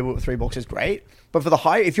majority of people with 3 blocks is great. But for the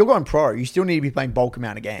high, if you're going pro, you still need to be playing bulk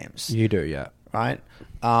amount of games. You do, yeah. Right?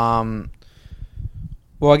 Well,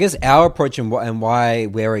 I guess our approach and why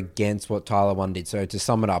we're against what Tyler 1 did. So to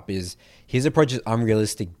sum it up, is his approach is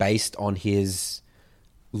unrealistic based on his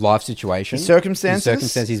life situation, his circumstances,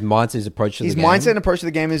 his mindset, his approach to the game. His mindset and approach to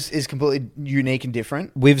the game is completely unique and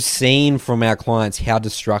different. We've seen from our clients how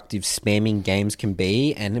destructive spamming games can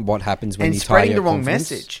be, and what happens when you spreading the wrong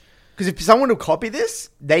message. Because if someone will copy this,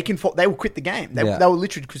 they will quit the game. They will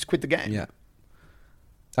literally just quit the game. Yeah.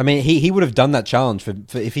 I mean, he would have done that challenge for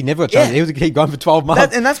if he never got challenged, he would keep going for 12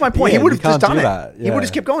 months. And that's my point. He would have just done it. Yeah. He would have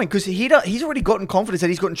just kept going, because he's already gotten confidence that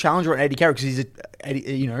he's gotten challenger at 80 carry, because he's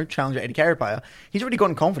a challenger 80 carry player. He's already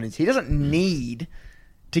gotten confidence. He doesn't need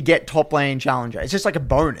to get top lane challenger. It's just like a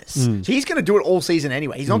bonus. So he's going to do it all season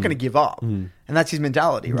anyway. He's not going to give up, and that's his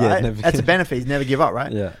mentality, right? That's a benefit. He's never give up, right?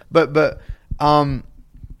 Yeah. But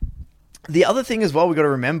the other thing as well we got to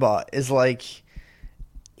remember is, like,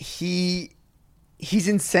 he's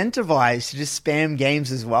incentivized to just spam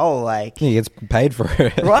games as well. Like, he gets paid for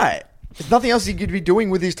it. Right. There's nothing else he could be doing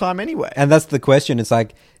with his time anyway. And that's the question. It's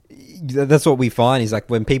like, that's what we find is like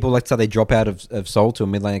when people, like, say they drop out of Soul to a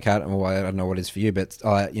mid lane account, well, I don't know what it is for you, but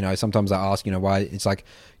sometimes I ask, why it's like,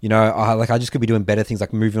 I just could be doing better things,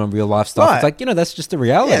 like moving on real life stuff. Right. It's like, that's just the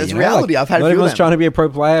reality. Yeah, it's reality. Like, I've had a not few of everyone's them. trying to be a pro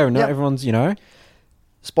player, and not Yep. everyone's,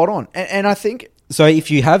 Spot on. And I think So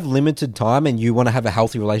if you have limited time and you want to have a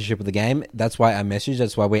healthy relationship with the game, that's why our message,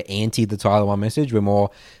 that's why we're anti the Tyler 1 message. We're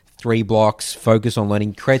more 3 blocks, focus on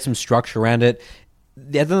learning, create some structure around it.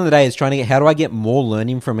 At the end of the day, it's trying to get, how do I get more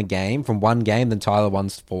learning from one game than Tyler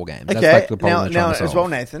 1's 4 games? okay. That's like the problem they're now trying to solve. as well,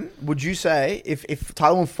 Nathan, would you say if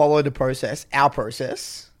Tyler 1 followed the process, our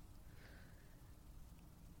process,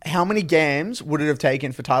 how many games would it have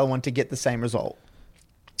taken for Tyler 1 to get the same result?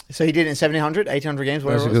 So he did it in 1,700, 1,800 games,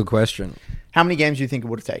 whatever That's a it was. good question. How many games do you think it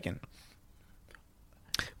would have taken?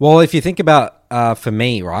 Well, if you think about, for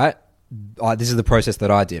me, right, this is the process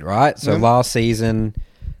that I did, right? So last season,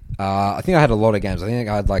 I think I had a lot of games. I think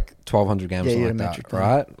I had like 1,200 games, Yeah, you something had a like metric that,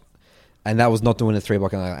 right? And that was not doing a 3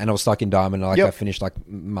 block, and I was stuck in Diamond, and Yep. I finished like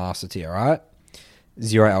Master tier, right?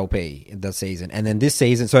 0 LP in that season. And then this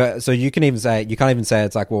season, so you can't even say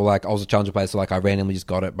it's like, well, like I was a challenger player, so like I randomly just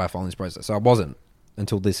got it by following this process. So I wasn't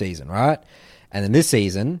until this season, right? And then this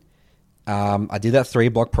season, I did that 3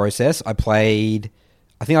 block process. I think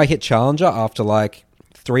I hit challenger after like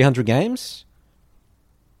 300 games,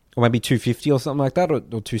 or maybe 250 or something like that, or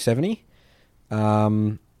 270.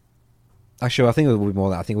 Actually, I think it would be more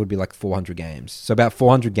than that. I think it would be like 400 games. So about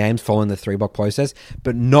 400 games following the 3 block process,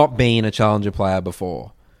 but not being a challenger player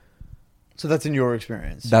before. So that's in your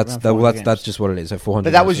experience. That's around 400 games. just what it is. So 400.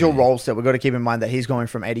 But that was games your for me. role set. We've got to keep in mind that he's going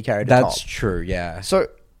from 80 carry to That's top. true. Yeah. So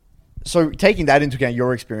taking that into account,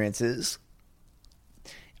 your experiences,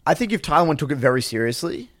 I think if Tyler 1 took it very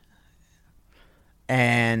seriously,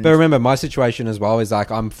 and But remember, my situation as well is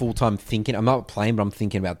like I'm full time thinking. I'm not playing, but I'm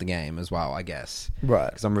thinking about the game as well. I guess, right,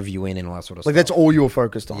 because I'm reviewing and all that sort of like stuff. that's all you were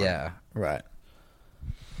focused on. Yeah. Right.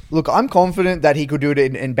 Look, I'm confident that he could do it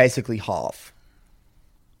in basically half.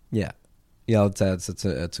 Yeah. Yeah, I'd say it's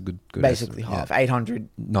a good Basically estimate. half, Yeah. 800.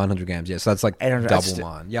 900 games. Yeah, so that's like 800, double that's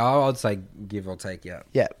mine. Yeah, I'd say give or take. Yeah.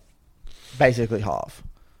 Yeah, basically half.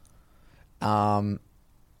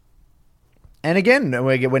 And again,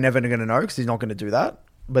 we're never going to know because he's not going to do that.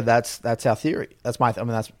 But that's our theory. That's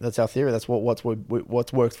our theory. That's what's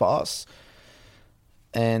worked for us.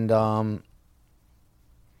 And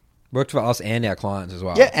Worked for us and our clients as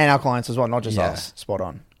well. yeah, and our clients as well, not just Yeah. us. Spot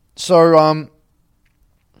on. So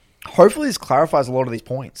hopefully this clarifies a lot of these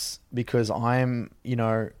points because I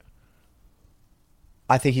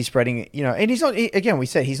think he's spreading, and he's not, again, we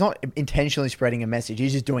said he's not intentionally spreading a message.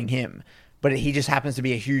 He's just doing him. But he just happens to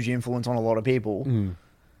be a huge influence on a lot of people. Mm.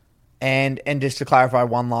 And just to clarify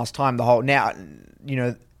one last time,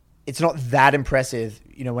 it's not that impressive,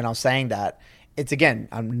 when I was saying that. It's, again,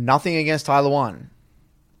 I'm nothing against Tyler 1.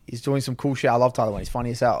 He's doing some cool shit. I love Tyler 1. He's funny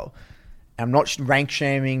as hell. I'm not rank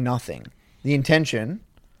shaming, nothing. The intention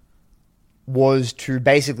was to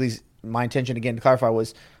basically, my intention, again, to clarify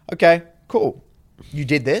was, okay, cool. You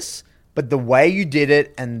did this, but the way you did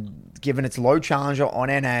it, and given it's low challenger on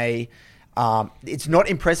NA, it's not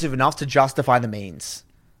impressive enough to justify the means.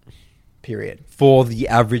 Period. For the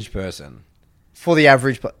average person. For the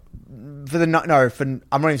average, I'm not even saying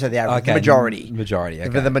the average. Okay, The majority. Majority. Okay.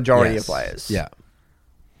 For the majority Yes. of players. Yeah.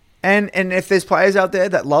 And if there's players out there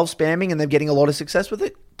that love spamming and they're getting a lot of success with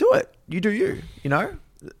it, do it. You do you.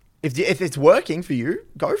 If it's working for you,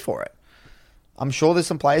 go for it. I'm sure there's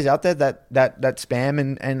some players out there that spam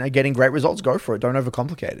and are getting great results. Go for it. Don't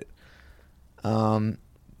overcomplicate it.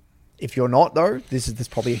 If you're not, though, there's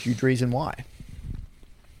probably a huge reason why.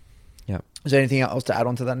 Yeah. Is there anything else to add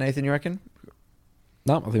on to that, Nathan, you reckon?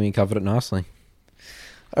 No, I think we covered it nicely.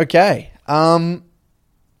 Okay.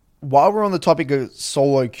 While we're on the topic of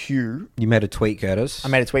solo queue, You made a tweet, Curtis. I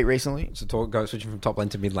made a tweet recently. So switching from top lane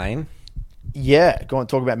to mid lane. Yeah, go and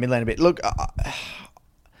talk about mid lane a bit. Look, I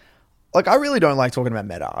really don't like talking about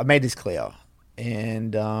meta. I made this clear.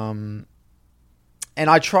 And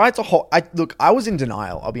I tried to I was in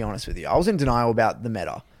denial, I'll be honest with you. I was in denial about the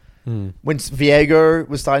meta. When Viego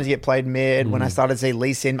was starting to get played mid, when I started to see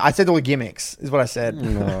Lee Sin, I said all the gimmicks, is what I said.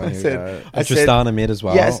 I said Tristana mid as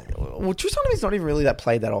well. yes. Well, Tristana mid's not even really that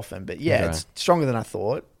played that often, but yeah, Okay. it's stronger than I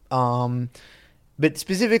thought. But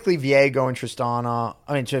specifically Viego and Tristana,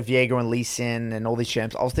 Viego and Lee Sin and all these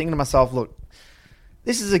champs, I was thinking to myself, look,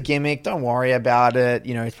 this is a gimmick. Don't worry about it.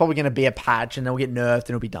 It's probably going to be a patch and they'll get nerfed and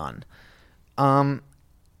it'll be done.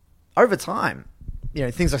 Over time,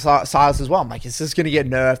 things like Silas as well. I'm like, it's just going to get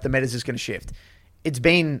nerfed. The meta's just going to shift. It's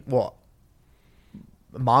been, what,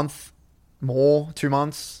 a month? More? 2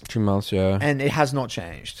 months? 2 months, yeah. And it has not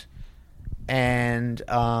changed. And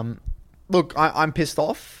look, I'm pissed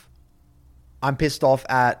off. I'm pissed off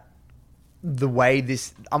at the way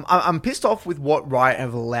this. I'm pissed off with what Riot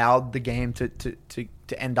have allowed the game to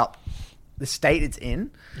end up the state it's in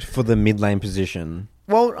For the mid lane position.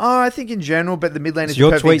 Well, I think in general, but the mid lane is Your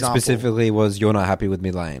a perfect tweet example. specifically was you're not happy with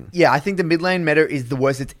mid lane. Yeah, I think the mid lane meta is the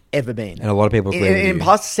worst it's ever been. And a lot of people agree with in you.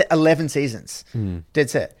 past 11 seasons. Dead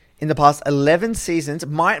set. In the past 11 seasons,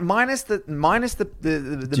 minus the Do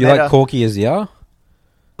you meta. like Corki Azir?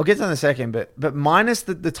 I'll get to that in a second, but minus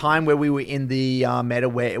the time where we were in the meta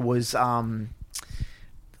where it was that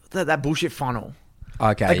bullshit funnel.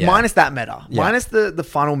 Okay, Like yeah. minus that meta. Yeah. Minus the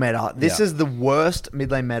funnel meta. This Yeah. is the worst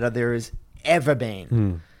mid lane meta there has ever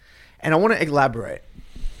been. And I want to elaborate.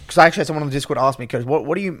 Because I actually had someone on the Discord ask me, because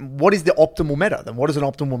what is the optimal meta? Then what does an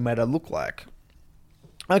optimal meta look like?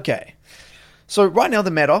 Okay. So right now the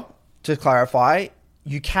meta, to clarify,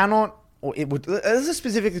 you cannot, or it would, let's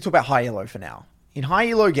specifically talk about high elo for now. In high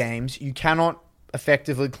elo games, you cannot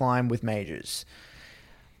effectively climb with mages.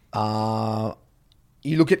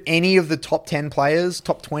 You look at any of the top 10 players,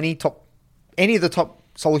 top 20, any of the top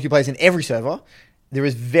solo queue players in every server, there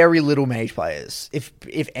is very little mage players, if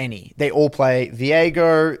any. They all play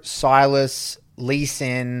Viego, Sylas, Lee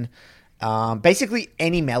Sin, basically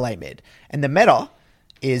any melee mid. And the meta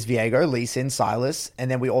is Viego, Lee Sin, Sylas, and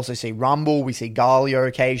then we also see Rumble, we see Galio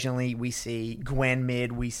occasionally, we see Gwen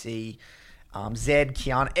mid, we see Zed,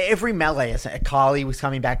 Kiana, every melee, Akali was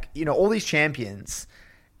coming back, all these champions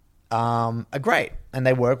are great, and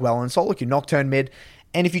they work well in solo queue. Nocturne mid.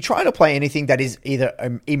 And if you try to play anything that is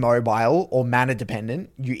either immobile or mana dependent,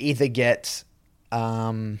 you either get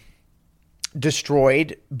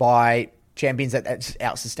destroyed by champions that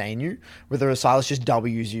out-sustain you, whether a Sylas just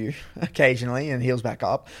W's you occasionally and heals back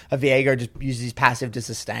up, a Viego just uses his passive to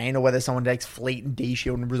sustain, or whether someone takes Fleet and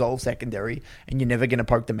D-Shield and resolve secondary and you're never going to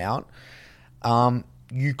poke them out.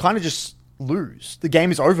 You kind of just lose. The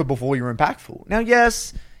game is over before you're impactful. Now,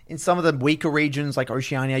 yes, in some of the weaker regions like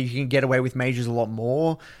Oceania, you can get away with mages a lot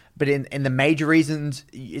more, but in the major regions,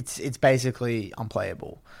 it's basically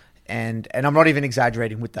unplayable. And I'm not even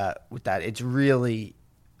exaggerating with that. It's really,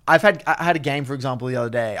 I had a game, for example, the other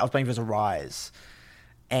day. I was playing versus Rise,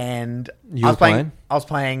 and I was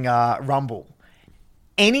playing Rumble.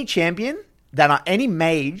 Any champion any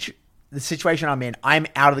mage, the situation I'm in, I'm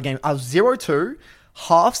out of the game. I was 0-2,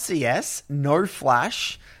 half CS, no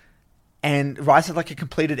flash. And Rice had like a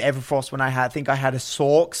completed Everfrost when I think I had a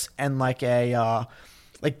Sorks and like a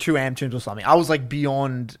like 2 Amtombs or something. I was like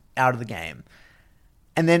beyond out of the game.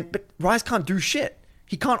 And then, but Rice can't do shit.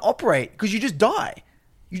 He can't operate because you just die.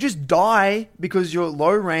 You just die because you're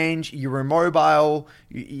low range, you're immobile,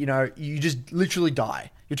 you just literally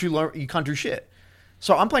die. You're too low, you can't do shit.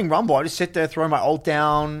 So I'm playing Rumble. I just sit there, throw my ult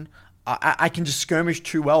down. I can just skirmish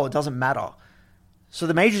too well. It doesn't matter. So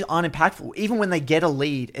the mages aren't impactful. Even when they get a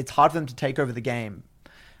lead, it's hard for them to take over the game.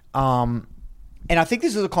 And I think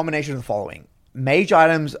this is a combination of the following. Mage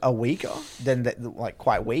items are weaker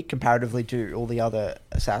quite weak comparatively to all the other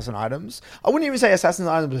assassin items. I wouldn't even say assassin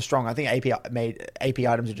items are strong. I think AP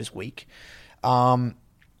items are just weak. What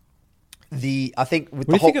do you think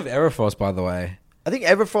of Everfrost, by the way? I think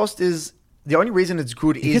Everfrost is the only reason it's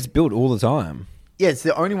good. It gets built all the time. Yeah, it's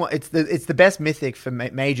the only one. It's the best mythic for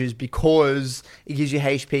mages because it gives you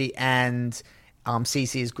HP and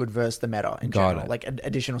CC is good versus the meta in general. Like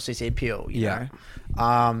additional CC appeal. You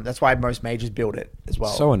know? That's why most mages build it as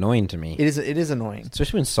well. So annoying to me. It is annoying,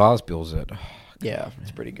 especially when Sylas builds it. Yeah,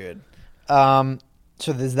 it's pretty good. So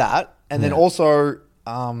there's that, and then also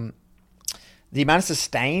the amount of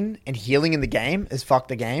sustain and healing in the game has fucked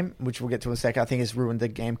the game, which we'll get to in a second. I think has ruined the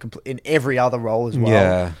game in every other role as well.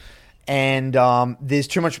 Yeah. And there's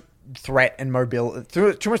too much threat and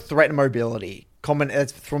mobility.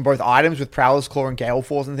 It's from both items with Prowler's Claw and Gale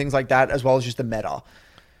Force and things like that, as well as just the meta,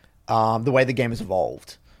 the way the game has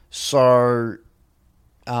evolved. So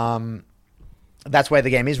that's where the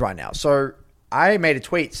game is right now. So I made a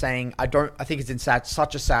tweet saying I think it's in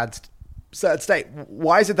such a sad state.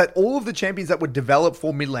 Why is it that all of the champions that were developed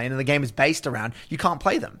for mid lane and the game is based around, you can't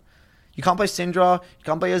play them? You can't play Syndra, you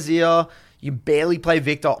can't play Azir, you barely play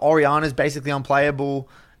Victor, Orianna's basically unplayable.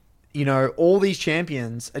 All these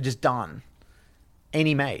champions are just done.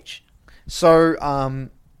 Any mage. So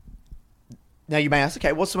now you may ask,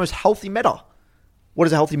 okay, what's the most healthy meta? What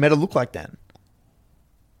does a healthy meta look like then?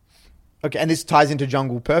 Okay, and this ties into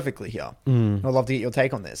jungle perfectly here. I'd love to get your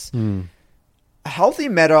take on this. A healthy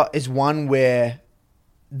meta is one where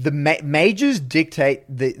the mages dictate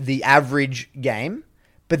the average game,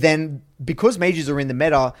 but then because mages are in the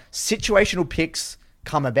meta, situational picks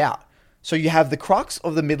come about. So you have the crux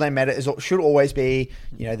of the mid lane meta should always be,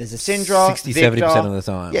 there's a Syndra, 60-70% Victor, of the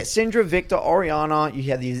time. Yeah, Syndra, Victor, Orianna. You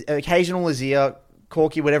have the occasional Azir,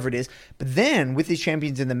 Corki, whatever it is. But then with these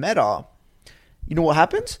champions in the meta, you know what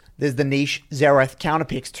happens? There's the niche Xerath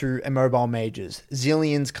counterpicks to immobile mages.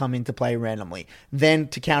 Zillions come into play randomly. Then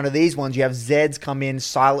to counter these ones, you have Zeds come in,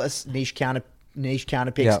 Silas niche counterpicks,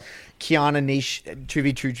 Yep. Kiana niche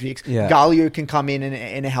 2v2 picks. Yeah. Galio can come in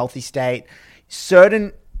a healthy state.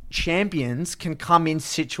 Certain champions can come in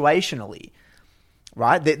situationally,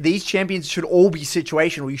 right? These champions should all be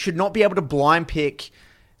situational. You should not be able to blind pick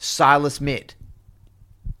Silas mid.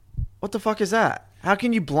 What the fuck is that? How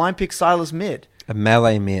can you blind pick Silas mid? A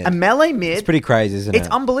melee mid. A melee mid? It's pretty crazy, isn't it? It's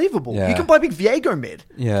unbelievable. Yeah. You can blind pick Viego mid,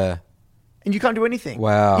 Yeah. and you can't do anything.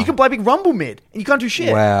 Wow. You can blind pick Rumble mid, and you can't do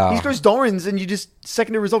shit. Wow. He just goes Dorans, and you just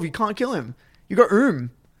secondary resolve. You can't kill him. You got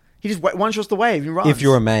He just one-shots the wave. He runs. If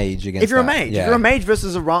you're a mage against If you're a that, mage. yeah. If you're a mage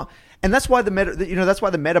versus a run. And that's why the meta, that's why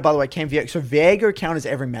the meta, by the way, came Viego. So Viego counters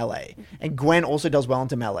every melee. And Gwen also does well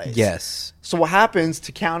into melees. Yes. So what happens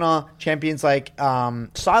to counter champions like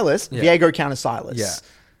Silas, Yeah. Viego counters Silas. Yeah.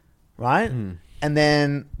 Right? And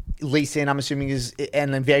then Lee Sin, I'm assuming,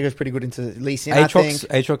 and then Viego's pretty good into Lee Sin, I think.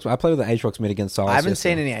 Aatrox. I played with an Aatrox mid against Silas. I haven't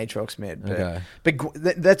seen yesterday. any Aatrox mid. But, Okay.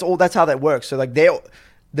 but that's how that works. So like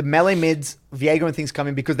the melee mids, Viego and things come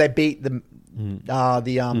in because they beat the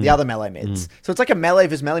other melee mids. So it's like a melee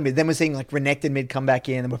versus melee mid. Then we're seeing like Renekton mid come back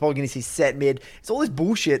in, and we're probably going to see Set mid. It's all this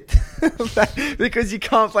bullshit because you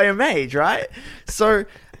can't play a mage, right? So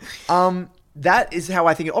that is how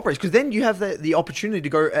I think it operates. Because then you have the opportunity to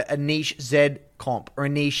go a niche Z comp or a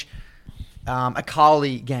niche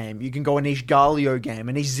Akali game. You can go a niche Galio game,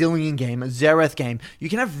 a niche Zillion game, a Xerath game. You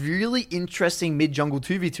can have really interesting mid-jungle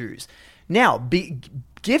 2v2s. Now,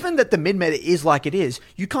 given that the mid-meta is like it is,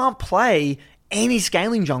 you can't play any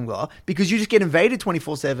scaling jungler because you just get invaded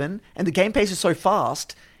 24/7 and the game pace is so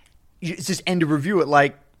fast, it's just end of review at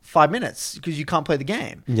like 5 minutes because you can't play the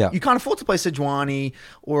game. Yeah. You can't afford to play Sejuani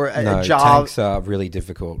or a No, Jar. tanks are really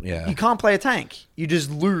difficult, yeah. You can't play a tank. You just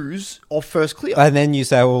lose off first clear. And then you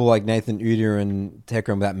say, well, like Nathan Udyr and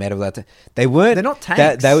Tekram, that meta, they weren't. They're not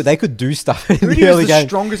tanks. They could do stuff in Udyr the is early the game.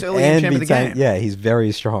 strongest early game and champ of be the game. Yeah, he's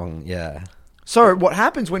very strong, yeah. So what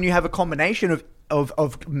happens when you have a combination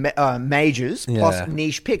of mages plus Yeah.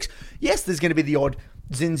 niche picks? Yes, there's going to be the odd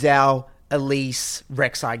Xin Zhao, Elise,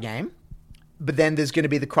 Rek'Sai game. But then there's going to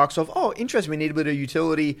be the crux of, interesting, we need a bit of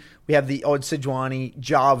utility. We have the odd Sejuani,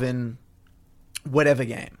 Jarvan, whatever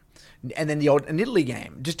game. And then the odd Nidalee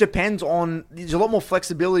game. Just depends on, there's a lot more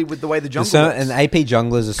flexibility with the way the jungle works. And AP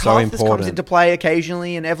junglers are so Karthus important. comes into play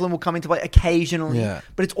occasionally, and Evelyn will come into play occasionally. Yeah.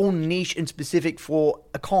 But it's all niche and specific for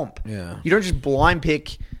a comp. Yeah. You don't just blind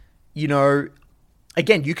pick,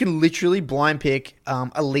 again, you can literally blind pick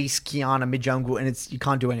Elise, Kiana, mid-jungle, and you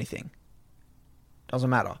can't do anything. Doesn't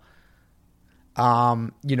matter.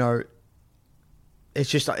 It's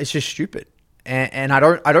just stupid. And I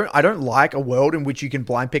don't like a world in which you can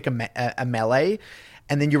blind pick a melee,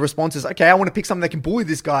 and then your response is, okay, I want to pick something that can bully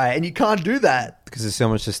this guy, and you can't do that because there's so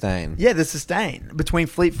much sustain. Yeah, the sustain between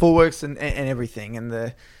fleet fullworks and everything, and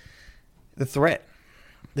the threat,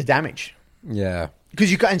 the damage. Yeah,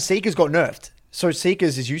 because and Seekers got nerfed, so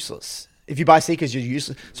Seekers is useless. If you buy Seekers, you're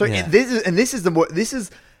useless. So Yeah. this is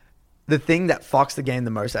the thing that fucks the game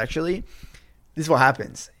the most. Actually, this is what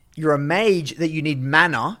happens. You're a mage that you need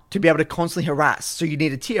mana to be able to constantly harass. So you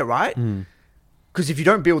need a tier, right? Because if you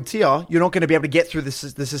don't build tier, you're not going to be able to get through the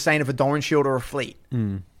sustain of a Doran Shield or a Fleet.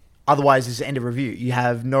 Otherwise, it's the end of review. You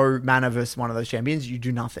have no mana versus one of those champions. You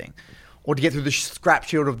do nothing. Or to get through the scrap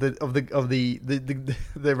shield of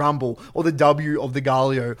the Rumble, or the W of the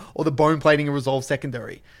Galio, or the bone plating and resolve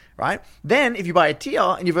secondary, right? Then, if you buy a tier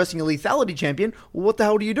and you're versing a lethality champion, well, what the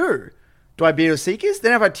hell do you do? Do I beat a Seekers?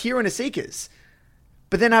 Then I have a tier and a Seekers.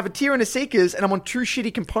 But then I have a tier and a Seekers, and I'm on two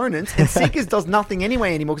shitty components, and Seekers does nothing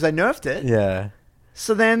anyway anymore because I nerfed it. yeah.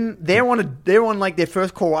 So then they're on like their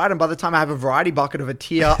first core item by the time I have a variety bucket of a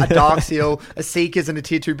tier, a Dark Seal, a Seekers, and a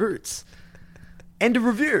tier 2 boots. End of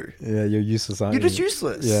review. Yeah, you're useless, aren't You're you? just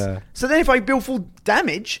useless. Yeah. So then if I build full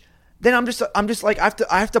damage, then I'm just like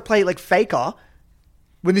I have to play like Faker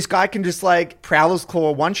when this guy can just like Prowler's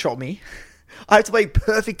Claw one-shot me. I have to play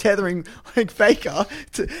perfect tethering like Faker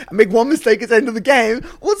to make one mistake at the end of the game.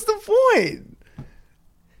 What's the point?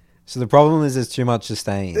 So the problem is there's too much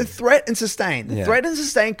sustain. The threat and sustain. The Yeah. threat and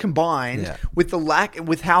sustain combined Yeah.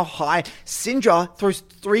 with how high Syndra throws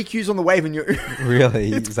 3 Qs on the wave and you're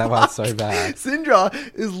Really? Is that why it's so bad? Syndra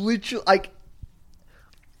is literally like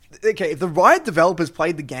okay, if the Riot developers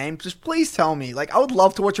played the game, just please tell me. Like, I would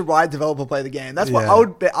love to watch a Riot developer play the game. That's what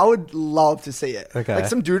Yeah. I would love to see it. Okay. Like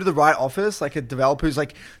some dude at the Riot office, like a developer who's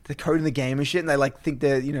like they're coding the game and shit, and they like think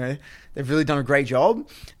they're they've really done a great job.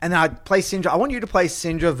 And then I'd play Syndra. I want you to play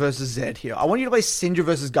Syndra versus Zed here. I want you to play Syndra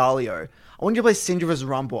versus Galio. I want you to play Syndra versus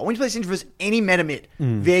Rumble. I want you to play Syndra versus any meta mid,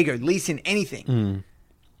 Viego, Lee Sin, anything.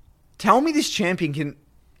 Tell me this champion can.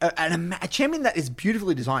 A champion that is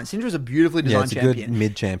beautifully designed. Syndra is a beautifully designed it's a champion. good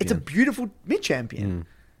mid champion. It's a beautiful mid champion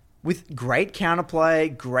with great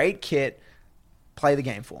counterplay, great kit. Play the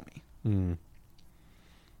game for me.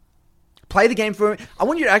 Play the game for me. I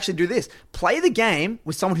want you to actually do this. Play the game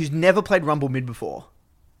with someone who's never played Rumble mid before.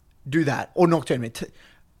 Do that. Or Nocturne mid.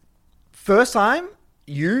 First time,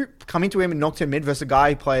 you come into him in Nocturne mid versus a guy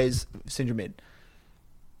who plays Syndra mid.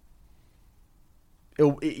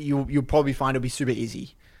 You'll probably find it'll be super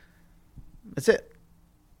easy. That's it.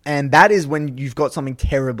 And that is when you've got something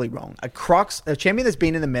terribly wrong. A champion that's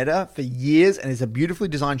been in the meta for years and is a beautifully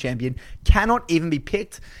designed champion, cannot even be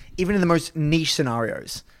picked, even in the most niche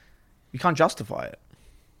scenarios. You can't justify it.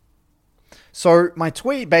 So my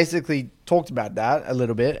tweet basically talked about that a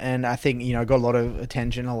little bit, and I think, got a lot of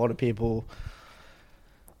attention. A lot of people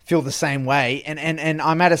feel the same way, and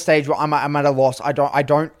I'm at a stage where I'm at a loss. I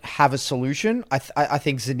don't have a solution. I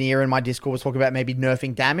think Zanir in my Discord was talking about maybe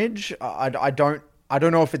nerfing damage. I don't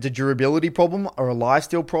know if it's a durability problem or a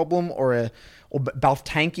lifesteal problem or buff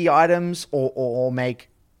tanky items or make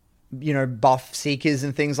buff seekers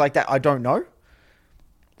and things like that. I don't know.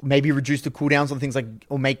 Maybe reduce the cooldowns on things like,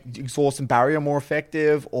 or make exhaust and barrier more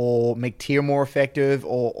effective, or make tier more effective,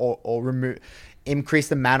 or remove. Increase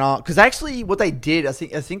the mana, because actually what they did, I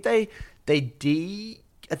think they did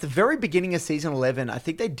at the very beginning of season 11. I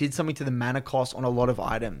think they did something to the mana cost on a lot of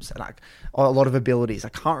items and on a lot of abilities. I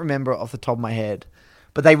can't remember off the top of my head,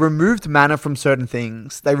 but they removed mana from certain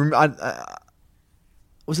things. They removed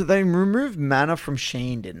mana from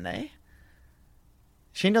Sheen, didn't they?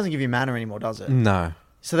 Sheen doesn't give you mana anymore, does it? No.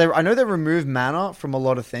 So I know they removed mana from a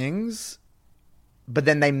lot of things, but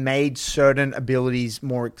then they made certain abilities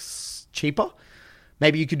more cheaper.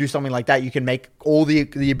 Maybe you could do something like that. You can make all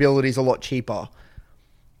the abilities a lot cheaper.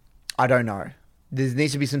 I don't know. There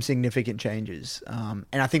needs to be some significant changes. And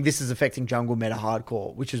I think this is affecting jungle meta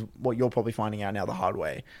hardcore, which is what you're probably finding out now the hard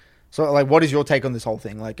way. So, what is your take on this whole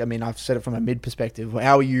thing? I've said it from a mid perspective.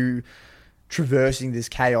 How are you traversing this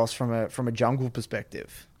chaos from a jungle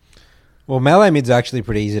perspective? Well, melee mid's actually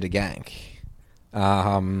pretty easy to gank.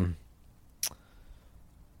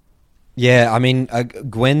 Yeah,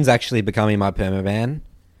 Gwen's actually becoming my permaban.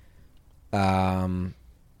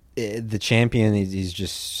 The champion is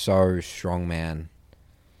just so strong, man.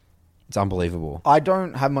 It's unbelievable. I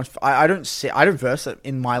don't have much. I don't verse it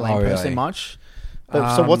in my lane personally much.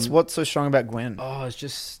 But, so what's so strong about Gwen? Oh, it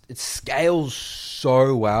scales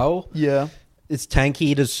so well. Yeah, it's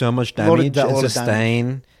tanky. It does so much damage and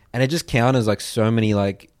sustain, and it just counters so many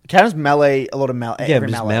counters melee. A lot of melee. Yeah,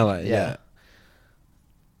 just melee. Yeah.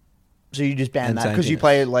 So you just ban that because you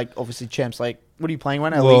play obviously champs. What are you playing right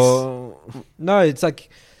now? Well, no, it's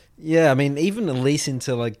even Elise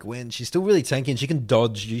into Gwen, she's still really tanky and she can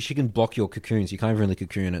dodge you. She can block your cocoons. You can't even really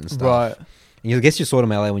cocoon it and stuff. Right. And I guess you're sort of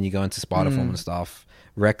melee when you go into spider form and stuff,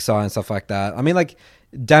 Rek'Sai and stuff like that.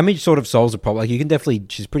 Damage sort of solves the problem. You can definitely.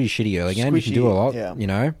 She's pretty shitty early game. You can do a lot. Yeah.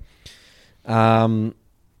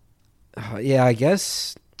 Yeah, I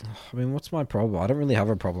guess. What's my problem? I don't really have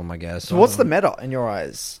a problem, I guess. So what's the meta in your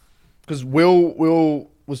eyes? Because Will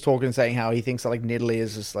was talking, saying how he thinks that Nidalee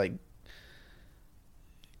is just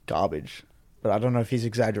garbage, but I don't know if he's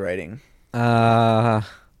exaggerating. Yeah.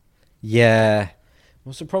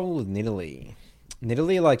 What's the problem with Nidalee?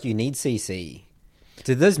 Nidalee, you need CC.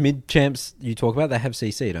 Do those mid champs you talk about, they have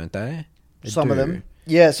CC, don't they? Some of them,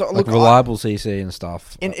 yeah. So look, reliable CC and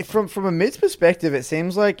stuff. From a mid's perspective, it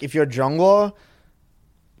seems like if your jungler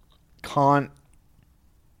can't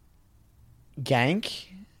gank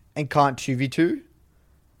and can't 2v2,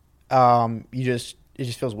 it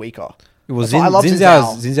just feels weaker. Well, Xin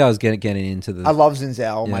Zhao's getting into the... I love Xin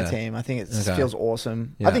Zhao on my team. I think it feels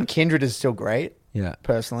awesome. Yeah. I think Kindred is still great. Yeah.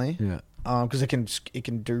 Personally. Yeah. Because it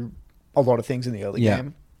can do a lot of things in the early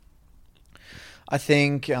game. I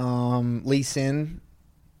think Lee Sin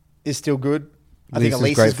is still good. I think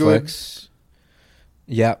Elise is good. Flex.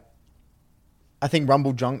 Yeah. I think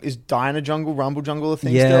Rumble Jungle is Diana Jungle, Rumble Jungle a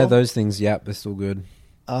thing still? Yeah, those things, they're still good.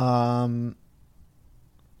 So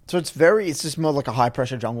it's just more like a high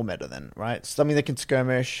pressure jungle meta then, right? Something that can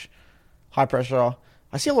skirmish, high pressure.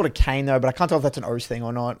 I see a lot of Kayn though, but I can't tell if that's an O's thing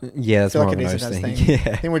or not. Yeah, it's more like an O's thing. Yeah.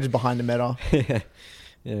 I think we're just behind the meta.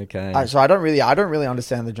 Okay. So I don't really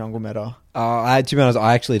understand the jungle meta. To be honest,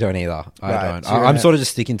 I actually don't either. I Right, don't. so you're I'm gonna- sort of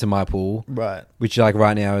just sticking to my pool, Right. which like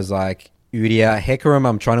right now is like Udyr, Hecarim.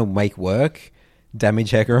 I'm trying to make work.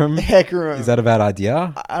 Damage Hecarim. Hecarim. Is that a bad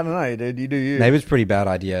idea? I don't know, dude. You do you. Maybe it's a pretty bad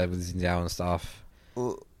idea with Zinzao and stuff.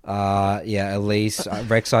 Yeah, Elise,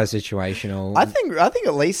 Rek'Sai situational. I think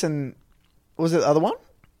Elise and was it the other one?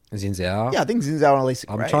 Zinzao. Yeah, I think Zinzao and Elise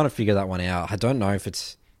are I'm great. trying to figure that one out. I don't know if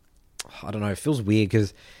it's. I don't know. It feels weird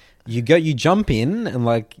because you jump in and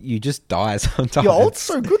like you just die sometimes. Your ult's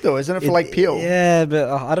so good though, isn't it? For like peel. Yeah, but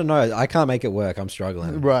I don't know. I can't make it work. I'm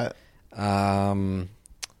struggling. Right.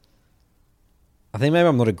 I think maybe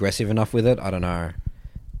I'm not aggressive enough with it. I don't know.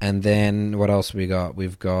 And then what else we got?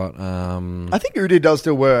 We've got. I think Udyr does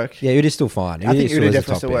still work. Yeah, Udyr still fine. I think still Udyr is a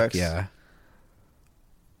definitely top still pick, works. Yeah.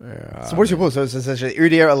 So what's your pool? So it's essentially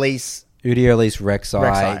Udyr, Elise, Udyr, Elise, Rek'Sai,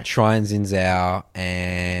 Rek'Sai. Try and Zinzao,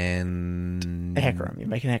 and Hecarim. You're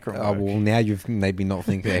making Hecarim Oh work. well, now you've made me not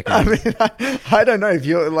think Hecarim. I mean, I don't know if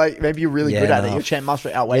you're like maybe you're really Yeah, good at it. no. Your champ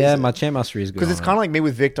mastery outweighs Yeah, it. my champ mastery is good. Because it's kind of like me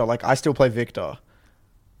with Victor. Like I still play Victor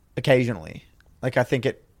occasionally. Like I think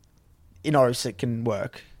in OS it can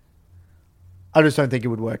work. I just don't think it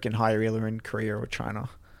would work in higher either in Korea or China.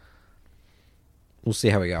 We'll see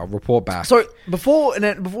how we go. I'll report back. So before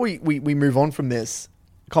we move on from this,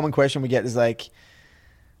 common question we get is like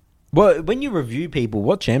well, when you review people,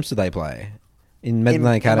 what champs do they play in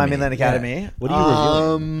Midland Academy? my Midland Academy. Yeah. What are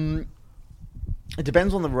you reviewing? It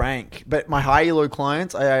depends on the rank, but my high elo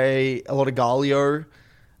clients, a lot of Galio,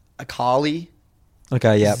 Akali.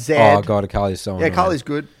 Okay, yeah. Zed. Oh god, Akali's so Yeah, annoying. Akali's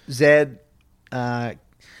good. Zed. I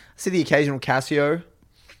see the occasional Cassio.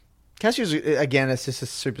 Cassio's, again, it's just a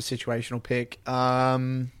super situational pick.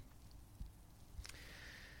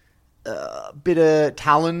 Bit of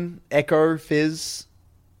Talon, Echo, Fizz.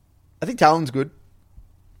 I think Talon's good.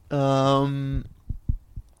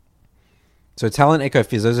 So Talent, Echo,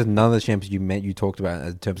 Fizz, those are none of the champs you talked about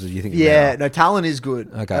in terms of you think. Yeah, no, Talon is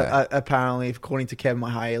good. Okay. Apparently, according to Kev, my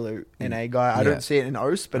high elo NA guy. I Yeah. don't see it in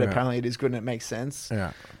OS, but Yeah. apparently it is good and it makes sense.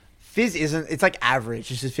 Yeah. Fizz isn't. It's like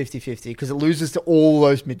average. It's just 50-50 because it loses to all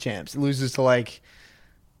those mid champs. It loses to like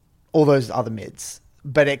all those other mids.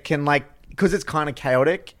 But it can like, because it's kind of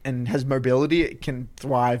chaotic and has mobility, it can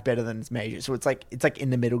thrive better than its major. So it's like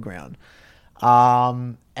in the middle ground.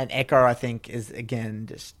 And Echo, I think, is again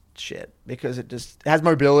just shit because it just has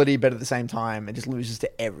mobility, but at the same time, it just loses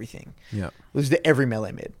to everything. Yeah. Loses to every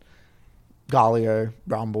melee mid. Galio,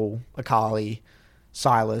 Rumble, Akali,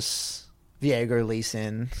 Silas, Viego, Lee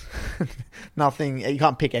Sin. Nothing. You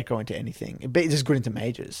can't pick Echo into anything. It's just good into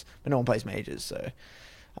majors, but no one plays majors. So,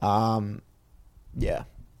 yeah.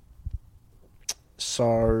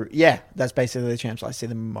 So, yeah, that's basically the champs I see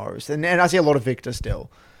the most. And I see a lot of Victor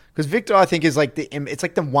still. Because Victor, I think, is like it's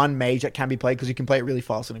like the one mage that can be played because you can play it really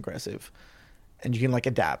fast and aggressive. And you can like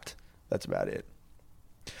adapt. That's about it.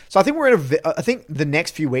 So I think I think the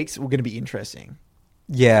next few weeks are going to be interesting.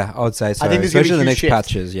 Yeah, I would say so. I think there's going to Especially be the a next huge shift.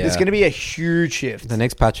 patches. Yeah. There's going to be a huge shift. The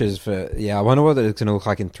next patches for I wonder what it's going to look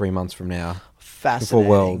like in 3 months from now. Fascinating. Before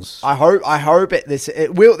Worlds. I hope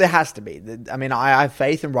it will. There has to be. I mean, I have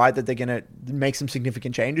faith and right that they're going to make some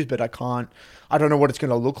significant changes, but I don't know what it's going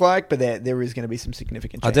to look like, but there is going to be some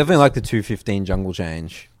significant I changes. definitely like the 2:15 jungle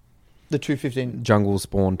change. The 215. Jungle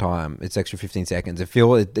spawn time. It's extra 15 seconds.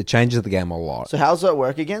 It changes the game a lot. So how does that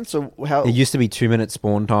work again? So how? It used to be 2-minute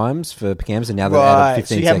spawn times for camps, and now they've Right. added 15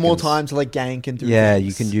 So you seconds. have more time to like gank and do. Yeah, things.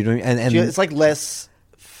 you can do and So it's like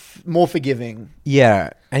more forgiving. yeah,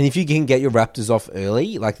 and if you can get your raptors off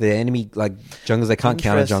early, like the enemy, like junglers, they can't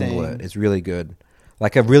counter jungle it. Interesting. It's really good.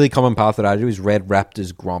 Like a really common path that I do is red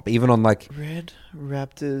raptors gromp, even on Red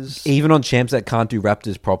Raptors. even on champs that can't do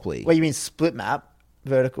raptors properly. Wait, you mean split map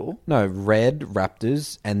vertical? No, red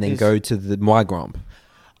raptors and then Is- go to the my gromp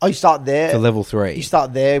Oh, you start there. to level 3. You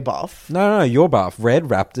start there, buff. No, your buff. Red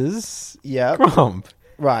raptors. Yeah. Gromp.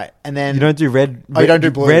 Right, and then You don't do red. Oh, you don't do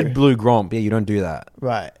blue. Red, blue gromp. Yeah, you don't do that.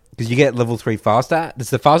 right. Because you get level 3 faster.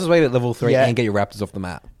 That's the fastest way to get level 3 Yeah. and get your raptors off the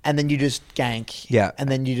map. And then you just gank. Yeah. And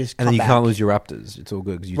then you just And come then you back. can't lose your raptors. It's all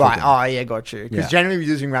good. Cause you took Right. them. Oh, yeah, got you. Because Yeah. generally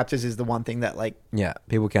using Raptors is the one thing that like... Yeah,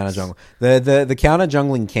 people counter jungle. The counter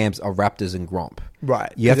jungling camps are raptors and gromp.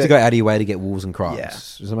 Right. You have to go out of your way to get wolves and crocs. Yeah.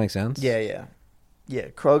 Does that make sense? Yeah, yeah. Yeah,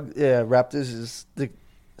 Krog, yeah, Raptors is...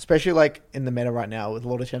 especially like in the meta right now with a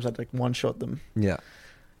lot of champs that like one-shot them. Yeah.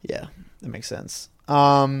 Yeah, that makes sense.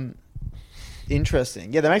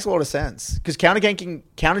 Interesting. Yeah, that makes a lot of sense. Because counter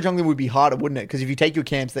jungling would be harder, wouldn't it? Because if you take your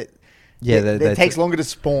camps that Yeah, it takes longer to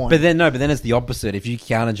spawn. But then it's the opposite. If you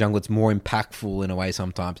counter jungle, it's more impactful in a way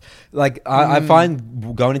sometimes. Like I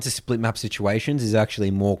find going into split map situations is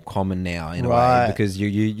actually more common now in a way because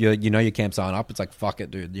you know your camps aren't up. It's like fuck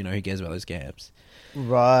it, dude. You know who cares about those camps?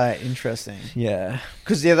 Right, interesting. Yeah,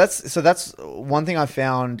 because that's one thing I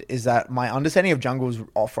found is that my understanding of jungle is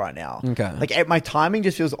off right now. Okay, like my timing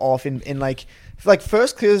just feels off in like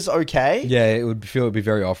first clear's okay. Yeah, it would be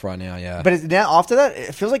very off right now. Yeah, but now after that,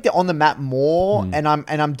 it feels like they're on the map more, and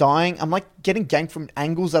I'm dying. I'm like getting ganked from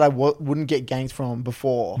angles that I wouldn't get ganked from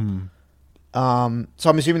before. So I'm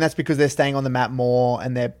assuming that's because they're staying on the map more,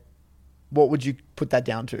 and they're. What would you put that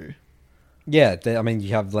down to? Yeah, I mean,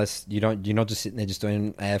 you have less. You're not just sitting there just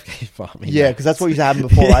doing AFK farming. Yeah, because that's what used to happen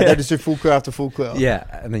before, right? They just do full clear after full clear. Yeah,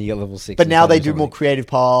 and then you get level 6. But now they do more creative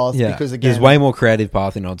paths. Yeah, because again, there's way more creative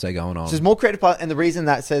pathing, I'd say, going on. So there's more creative path, and the reason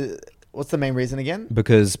that says, what's the main reason again?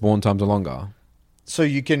 Because spawn times are longer. So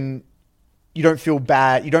you don't feel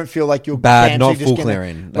bad. You don't feel like you're bad, not full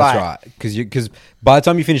clearing. That's right. Because by the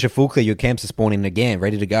time you finish a full clear, your camps are spawning again,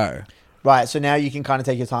 ready to go. Right. So now you can kind of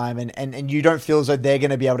take your time, and you don't feel as though they're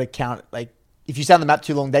going to be able to count like. If you stay on the map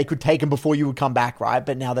too long, they could take them before you would come back, right?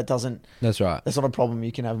 But now that doesn't... That's right. That's not a problem.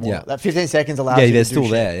 You can have more... Yeah. That 15 seconds allows you to they're do still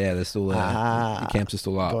shit. there. Yeah, they're still there. Your camps are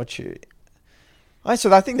still up. Got you. All right,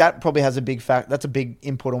 so I think that probably has a big fact. That's a big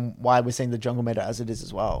input on why we're seeing the jungle meta as it is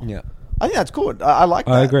as well. Yeah. I think that's good. I like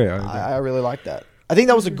that. I agree. I really like that. I think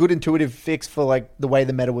that was a good intuitive fix for like the way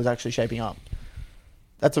the meta was actually shaping up.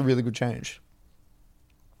 That's a really good change.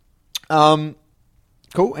 Cool.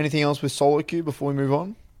 Anything else with solo queue before we move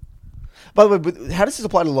on? By the way, how does this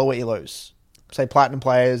apply to lower elos? Say platinum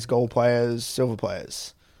players, gold players, silver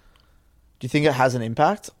players. Do you think it has an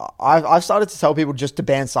impact? I've started to tell people just to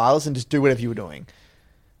ban Sylas and just do whatever you were doing.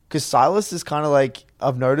 Because Sylas is kind of like,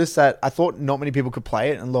 I've noticed that I thought not many people could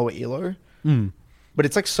play it in lower elo. But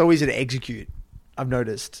it's like so easy to execute, I've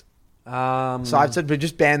noticed. So I've said, but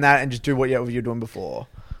just ban that and just do whatever you're doing before.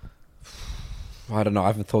 I don't know. I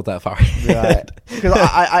haven't thought that far. Right. Because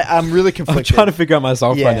I'm really conflicted. I'm trying to figure out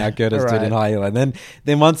myself right now, Curtis, right. dude, in high elo. And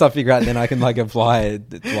then once I figure out, then I can like apply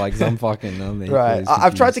it like some fucking... right.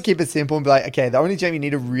 I've tried to keep it simple and be like, okay, the only gem you need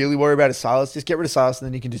to really worry about is Sylas. Just get rid of Sylas and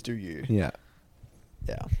then you can just do you. Yeah.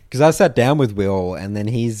 Yeah. Because I sat down with Will and then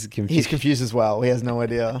he's confused. He's confused as well. He has no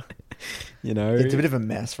idea. You know? It's a bit of a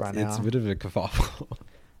mess right now. It's a bit of a kerfuffle.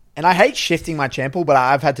 And I hate shifting my chample, but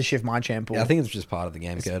I've had to shift my chample. Yeah, I think it's just part of the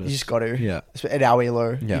game, Curtis. You just got to. Yeah. At our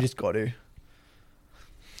elo, yeah. You just got to.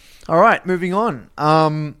 All right, moving on.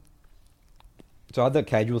 So I had the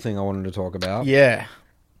casual thing I wanted to talk about. Yeah.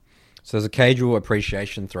 So there's a casual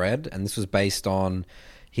appreciation thread, and this was based on...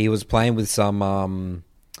 He was playing with some...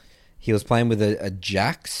 he was playing with a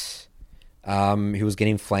Jax... who was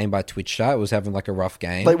getting flamed by Twitch chat. Was having like a rough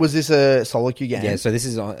game. Like, was this a solo queue game? Yeah, so this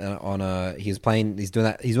is on a... He's doing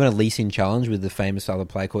a Lee Sin challenge with the famous other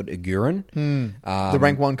player called Agurin. The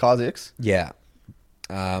rank 1 Kha'Zix. Yeah.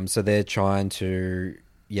 So they're trying to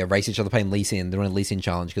race each other playing Lee Sin. They're on a Lee Sin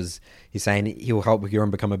challenge because he's saying he'll help Agurin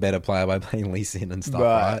become a better player by playing Lee Sin and stuff,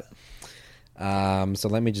 right? So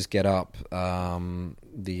let me just get up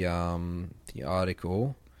the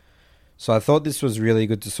article. So I thought this was really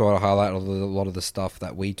good to sort of highlight a lot of the stuff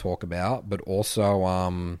that we talk about, but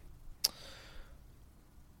also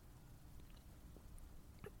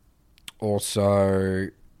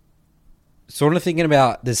sort of thinking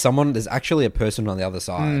about there's actually a person on the other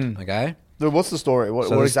side, okay? What's the story? What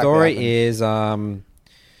the exactly story happened? is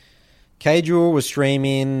Kajul was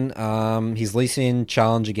streaming his Lee Sin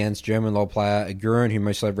challenge against German LoL player Agurin, who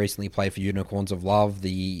most recently played for Unicorns of Love,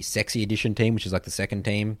 the Sexy Edition team, which is like the second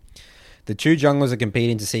team. The two junglers are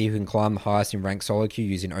competing to see who can climb the highest in ranked solo queue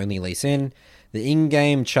using only Lee Sin. The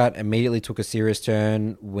in-game chat immediately took a serious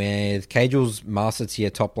turn with Kajul's master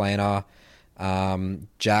tier top laner,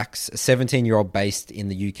 Jax, a 17-year-old based in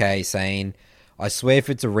the UK, saying, "I swear if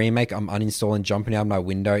it's a remake, I'm uninstalling, jumping out of my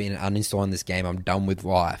window and uninstalling this game. I'm done with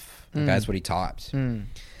life." Okay, that's what he typed. And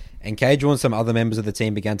Kajul and some other members of the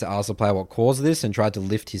team began to ask the player what caused this and tried to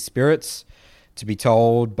lift his spirits. To be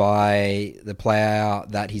told by the player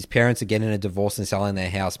that his parents are getting a divorce and selling their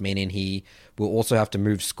house, meaning he will also have to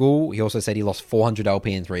move school. He also said he lost 400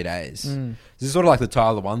 LP in 3 days. This is sort of like the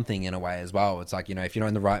Tyler 1 thing in a way as well. It's like, you know, if you're not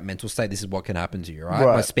in the right mental state, this is what can happen to you, right?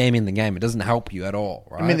 By spamming the game, it doesn't help you at all,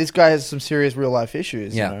 right? I mean, this guy has some serious real-life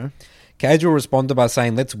issues, you know? Kajul responded by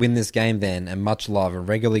saying, "Let's win this game then," and much love, and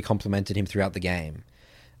regularly complimented him throughout the game.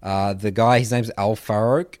 The guy, his name's Al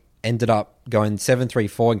Farouk, ended up going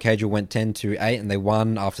 7-3-4 and Kajul went 10-8 and they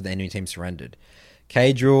won after the enemy team surrendered.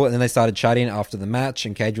 Kajul, and then they started chatting after the match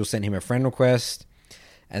and Kajul sent him a friend request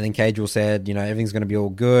And then Cagel said, everything's going to be all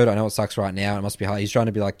good. I know it sucks right now. It must be hard. He's trying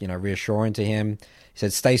to be like, reassuring to him. He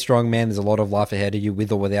said, stay strong, man. There's a lot of life ahead of you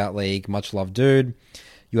with or without league. Much love, dude.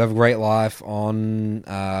 You have a great life on.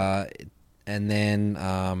 And then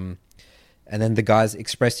the guys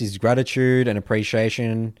expressed his gratitude and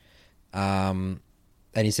appreciation. And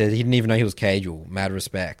he said he didn't even know he was Cagel. Mad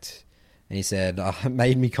respect. And he said, it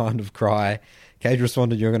made me kind of cry. Cagel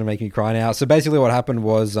responded, you're going to make me cry now. So basically what happened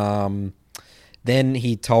was then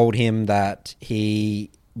he told him that he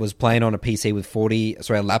was playing on a PC with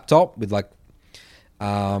a laptop with 40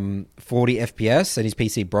 FPS and his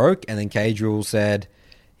PC broke. And then Cagel said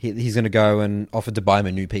he's going to go and offered to buy him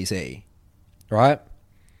a new PC. Right?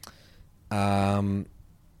 So I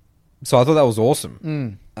thought that was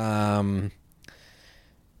awesome.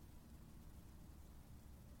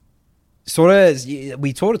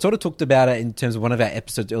 We sort of talked about it in terms of one of our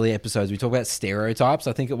earlier episodes. We talked about stereotypes,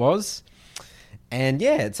 I think it was. And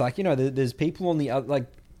yeah, it's like, there's people on the other,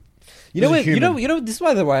 this is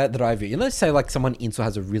why the way that I view, let's say like someone Insta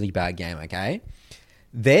has a really bad game, okay?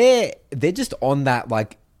 They're just on that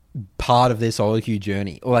part of their solo queue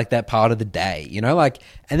journey or that part of the day,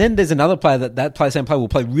 and then there's another player same player will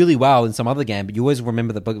play really well in some other game, but you always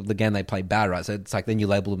remember the game they played bad, right? So it's then you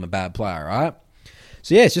label them a bad player, right?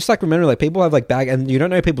 So yeah, it's just remember people have bad, and you don't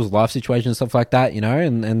know people's life situations and stuff like that,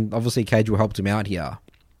 and obviously Cagel helped him out here.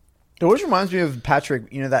 It always reminds me of Patrick,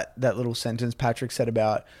 that little sentence Patrick said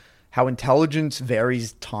about how intelligence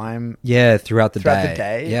varies throughout the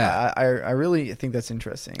day. Yeah. I really think that's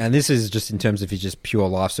interesting. And this is just in terms of his just pure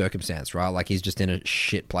life circumstance, right? He's just in a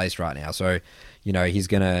shit place right now. So, league's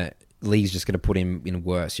just going to put him in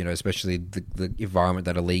worse, especially the environment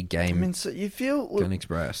that a league game so you feel can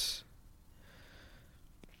express.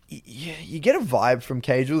 You get a vibe from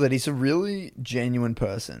Cagel that he's a really genuine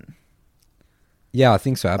person. Yeah, I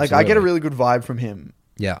think so. Absolutely. I get a really good vibe from him.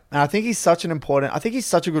 Yeah. And I think he's such a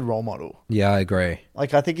good role model. Yeah, I agree. I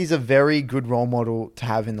think he's a very good role model to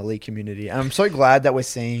have in the league community. And I'm so glad that we're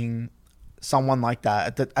seeing someone like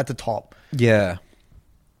that at the top. Yeah.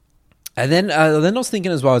 And then I was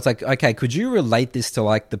thinking as well, it's okay, could you relate this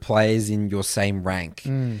to the players in your same rank?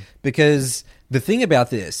 Because the thing about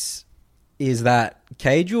this is that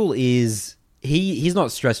Cagel is... He's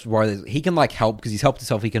not stressed, worried. He can help because he's helped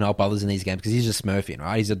himself. He can help others in these games because he's just smurfing,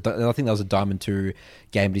 right? I think that was a Diamond 2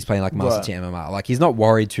 game, but he's playing Master Chief MMR. He's not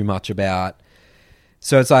worried too much about.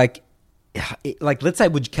 So it's let's say,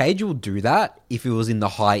 would Cagel do that if it was in the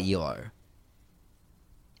high elo?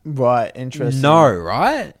 Right, interesting. No,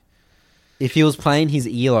 right? If he was playing his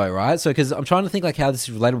elo, right? So because I'm trying to think how this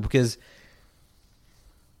is relatable because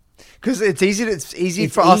it's easy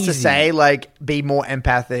for us to say be more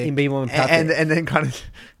empathic and be more empathic and then kind of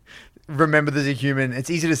remember there's a human. It's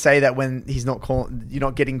easy to say that when he's not you're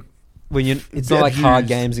not getting it's not hard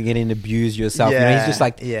games and getting abused yourself. Yeah, he's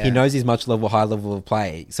just he knows his high level of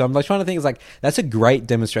play. So I'm trying to think that's a great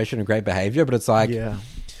demonstration of great behavior, but it's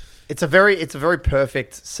It's a very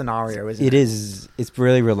perfect scenario, isn't it? It is. It's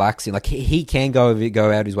really relaxing. He can go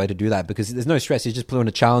out his way to do that because there's no stress. He's just doing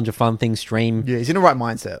a challenge, a fun thing, stream. Yeah, he's in the right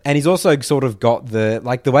mindset. And he's also sort of got the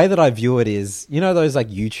way that I view it is, those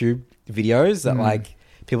YouTube videos that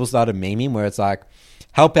people started memeing where it's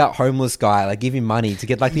help out homeless guy, give him money to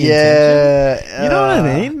get the intention. You know what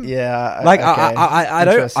I mean? Yeah.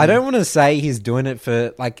 I don't want to say he's doing it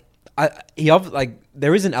for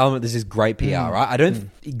there is an element. This is great PR, right? I don't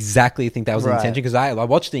exactly think that was the intention because I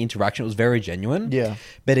watched the interaction. It was very genuine. Yeah.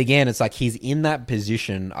 But again, it's he's in that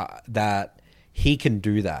position that he can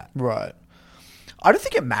do that. Right. I don't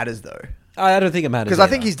think it matters though. I don't think it matters because I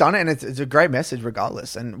think he's done it, and it's a great message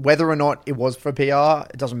regardless. And whether or not it was for PR,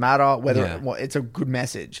 it doesn't matter. It's a good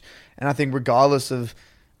message, and I think regardless of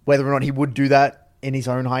whether or not he would do that in his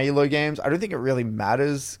own high elo games, I don't think it really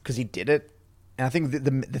matters because he did it. And I think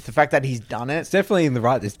the fact that he's done it... It's definitely in the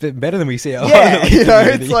right... It's better than we see. Yeah,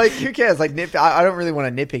 it's who cares? I don't really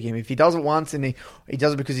want to nitpick him. If he does it once and he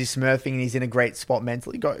does it because he's smurfing and he's in a great spot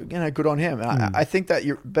mentally, good on him. I think that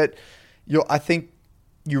I think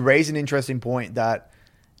you raise an interesting point that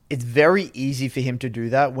it's very easy for him to do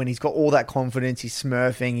that when he's got all that confidence, he's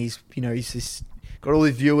smurfing, he's just got all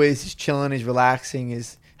his viewers, he's chilling, he's relaxing,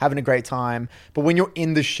 he's having a great time. But when you're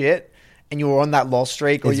in the shit... and you're on that loss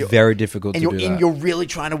streak, it's very difficult to do that. And you're really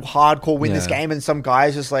trying to hardcore win this game, and some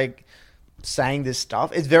guy's just saying this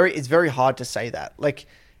stuff. It's very hard to say that.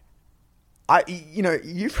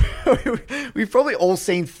 We've probably all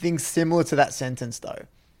seen things similar to that sentence though.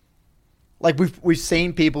 We've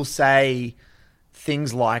seen people say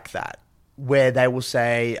things like that, where they will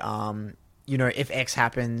say, if X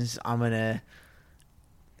happens, I'm gonna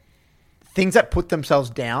things that put themselves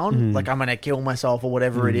down, like I'm going to kill myself or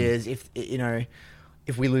whatever it is if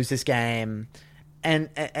we lose this game.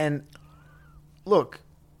 And look,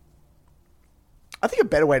 I think a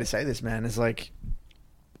better way to say this, man, is like,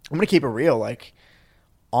 I'm going to keep it real. Like,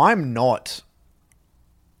 I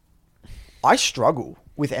struggle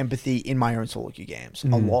with empathy in my own solo queue games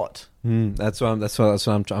a lot. That's what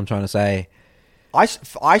I'm trying to say.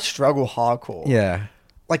 I struggle hardcore. Yeah.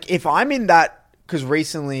 Like, if I'm in that, because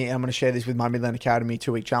recently, and I'm going to share this with my Midland Academy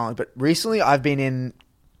 2-week challenge, but recently I've been in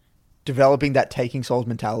developing that taking souls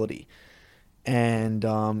mentality. And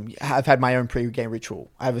I've had my own pre-game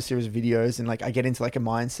ritual. I have a series of videos, and like I get into like a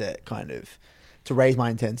mindset kind of to raise my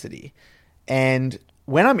intensity. And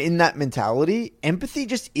when I'm in that mentality, empathy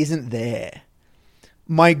just isn't there.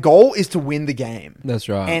 My goal is to win the game. That's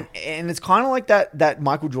right. And it's kind of like that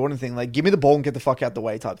Michael Jordan thing, like give me the ball and get the fuck out the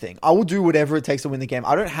way type thing. I will do whatever it takes to win the game.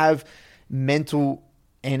 I don't have mental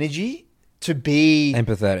energy to be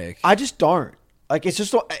empathetic. I just don't. Like, it's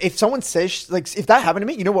just, if someone says, like, if that happened to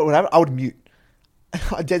me, you know what would happen? I would mute.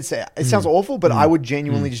 I did say it sounds awful, but I would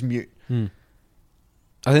genuinely just mute. I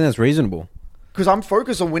think that's reasonable. Because I'm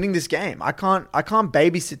focused on winning this game. I can't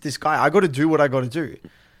babysit this guy. I got to do what I got to do.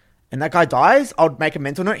 And that guy dies, I'll make a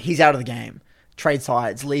mental note. He's out of the game. Trade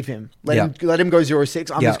sides. Leave him. Let him go 0-6.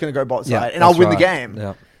 I'm just going to go bot side. And I'll win the game.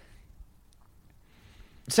 Yeah.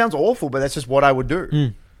 It sounds awful, but that's just what I would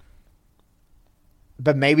do.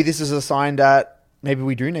 But maybe this is a sign that maybe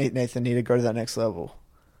we do, Nathan, need to go to that next level.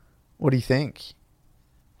 What do you think?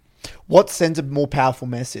 What sends a more powerful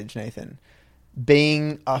message, Nathan?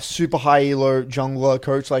 Being a super high elo jungler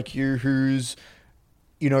coach like you who's,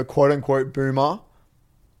 quote unquote boomer,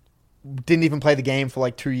 didn't even play the game for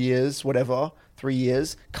like 2 years, whatever, 3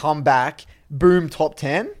 years, come back, boom, top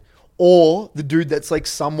 10, or the dude that's like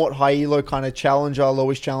somewhat high elo kind of challenger,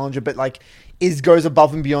 lowest challenger, but like goes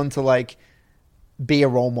above and beyond to like be a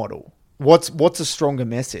role model. What's a stronger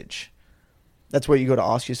message? That's what you got to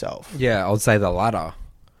ask yourself. Yeah, I would say the latter.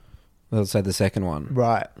 I would say the second one.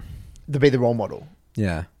 Right. To be the role model.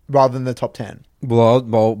 Yeah. Rather than the top 10.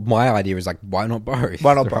 Well, my idea is like, why not both?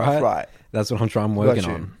 Why not both? Right. That's what I'm working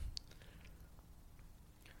on.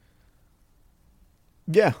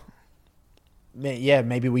 Yeah. Yeah,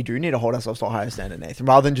 maybe we do need to hold ourselves to a higher standard, Nathan.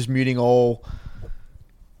 Rather than just muting all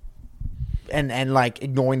and like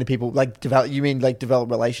ignoring the people, like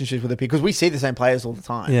develop relationships with the people? Because we see the same players all the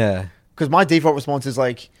time. Yeah. Because my default response is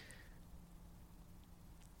like,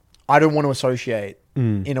 I don't want to associate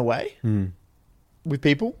in a way with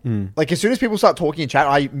people. Like, as soon as people start talking in chat,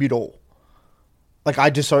 I mute all. Like, I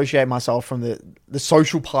dissociate myself from the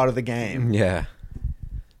social part of the game. Yeah.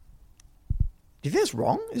 Do you think that's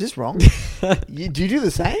wrong? Is this wrong? Do you do the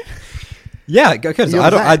same? Yeah, because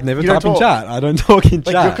I'd never type in chat. I don't talk in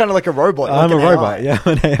chat. Like, you're kind of like a robot. I'm a robot. Yeah,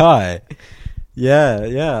 I'm an AI.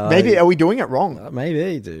 Yeah. Maybe are we doing it wrong?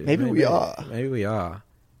 Maybe, dude. Maybe we are. Maybe we are.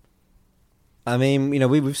 I mean,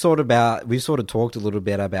 we've sort of talked a little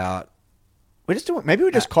bit about maybe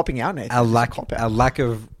we're just copping out, Nathan. A lack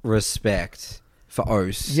of respect for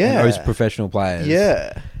OS and OS professional players.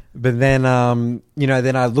 Yeah. But then,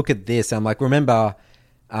 then I look at this and I'm like, remember,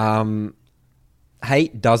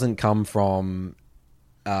 hate doesn't come from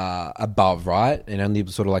above, right? It only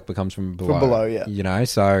sort of like becomes from below. From below, yeah.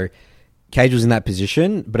 So Cage was in that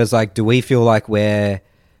position, but it's like, do we feel like we're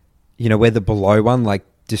the below one, like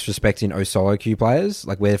disrespecting O solo queue players?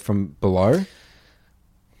 Like we're from below?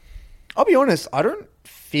 I'll be honest, I don't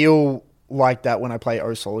feel like that when I play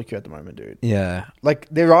O solo queue at the moment, dude. Yeah. Like,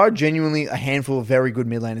 there are genuinely a handful of very good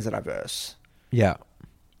mid laners that I verse. Yeah.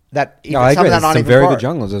 I agree. There's some very good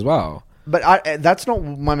junglers as well. But that's not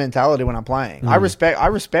my mentality when I'm playing. I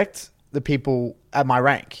respect the people at my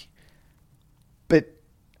rank, but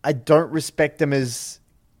I don't respect them as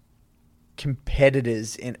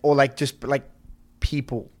competitors or like just like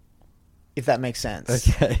people, if that makes sense.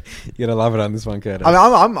 Okay, you're gonna love it on this one, Curtis.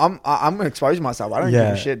 I mean, I'm exposing myself. I don't give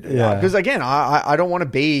a shit. Yeah. Because again, I don't want to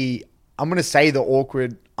be. I'm gonna say the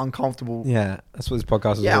awkward, uncomfortable. Yeah, that's what this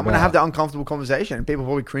podcast is. Yeah, I'm gonna have the uncomfortable conversation, and people are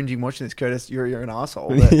probably cringing watching this. Curtis, you're an asshole.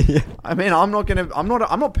 But, yeah. I mean, I'm not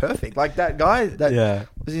perfect. Like that guy.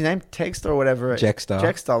 What's his name? Texter or whatever.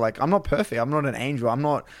 Jexter. Like, I'm not perfect. I'm not an angel. I'm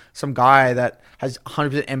not some guy that has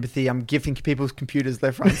 100% empathy. I'm gifting people's computers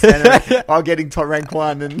left, right, and center while getting top rank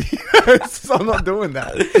 1, and so I'm not doing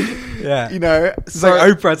that. Yeah, it's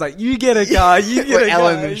like Oprah. It's like, you get a guy, you get like a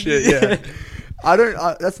Ellen guy. and shit. Yeah. I don't.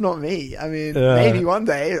 That's not me. I mean, maybe one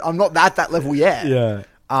day. I'm not that level yet. Yeah.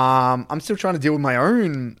 I'm still trying to deal with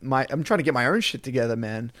I'm trying to get my own shit together,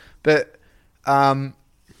 man. But,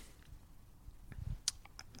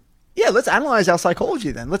 Yeah, let's analyze our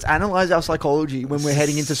psychology then. Let's analyze our psychology when we're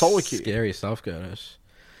heading into solo queue. Scary stuff, Curtis.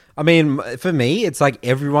 I mean, for me, it's like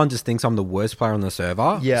everyone just thinks I'm the worst player on the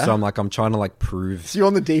server. Yeah. So I'm trying to like prove. So you're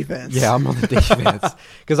on the defense. Yeah, I'm on the defense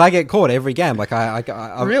because I get caught every game. Like I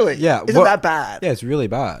Really? Yeah. Is it that bad? Yeah, it's really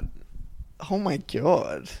bad. Oh my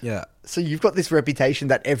god. Yeah. So you've got this reputation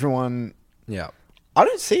that everyone. Yeah. I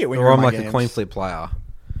don't see it when Or you're I'm in my like games. a coin flip player.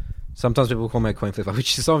 Sometimes people call me a coin flipper,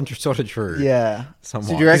 which is sort of true. Yeah. Somewhat.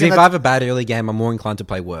 So do you Because reckon if I have a bad early game, I'm more inclined to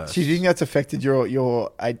play worse. So do you think that's affected your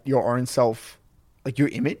own self, like your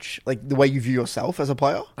image, like the way you view yourself as a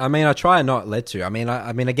player? I mean, I try and not let to. I mean,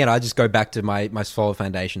 again, I just go back to my solid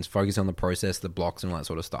foundations, focus on the process, the blocks, and all that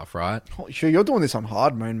sort of stuff, right? Holy shit, you're doing this on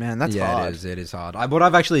hard mode, man. That's hard. It is hard. What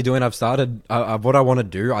I've actually doing, I've started. What I want to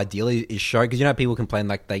do, ideally, is show because people complain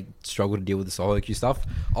like they struggle to deal with the solo queue stuff.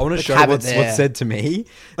 I want to Like, show have it what's there. said to me.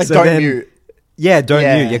 Like, So don't then- mute. Yeah, don't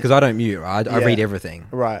Yeah. mute. Yeah, because I don't mute. Right? I Yeah. read everything.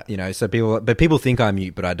 Right. You know, so people think I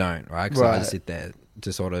mute, but I don't. Right? Because I Right. just sit there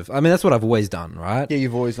to sort of. I mean, that's what I've always done. Right. Yeah,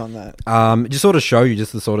 you've always done that. Just sort of show you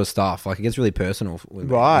just the sort of stuff. Like it gets really personal with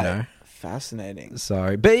me, Right. you know? Fascinating.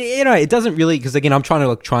 So, but it doesn't really because again, I'm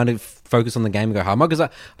trying to focus on the game and go hard mode because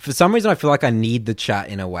for some reason I feel like I need the chat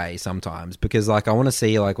in a way sometimes because like I want to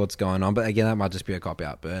see like what's going on. But again, that might just be a cop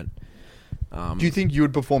out. But Do you think you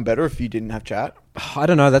would perform better if you didn't have chat? I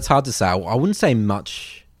don't know. That's hard to say. I wouldn't say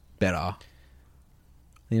much better. I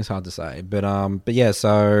think it's hard to say. But yeah.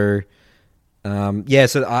 So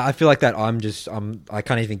So I feel like that I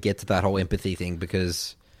can't even get to that whole empathy thing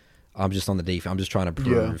because I'm just on the defense. I'm just trying to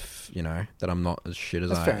prove, that I'm not as shit as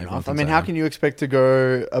That's I fair everyone enough. I thinks mean, I how am. can you expect to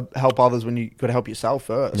go help others when you got to help yourself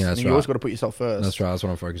first? Yeah, I that's mean, you always right. got to put yourself first. That's right. That's what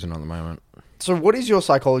I'm focusing on at the moment. So, what is your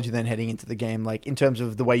psychology then heading into the game, like in terms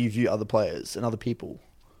of the way you view other players and other people?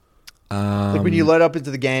 Like when you load up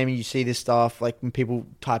into the game and you see this stuff, like when people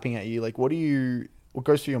typing at you, like what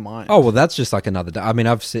goes through your mind? Oh well, that's just like another day. I mean,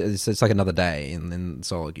 it's like another day in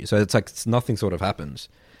solo queue, so it's like nothing sort of happens.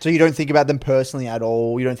 So you don't think about them personally at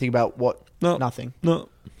all. You don't think about what? No, Nothing. No,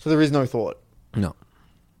 So there is no thought. no.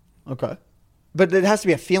 Okay, but it has to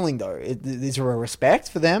be a feeling though. Is there a respect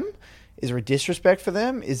for them? Is there a disrespect for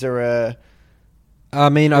them? Is there a? I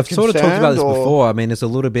mean, I've sort of talked about this concerned or- before. I mean, it's a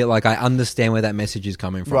little bit like I understand where that message is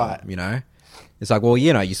coming from. Right. You know, it's like, well,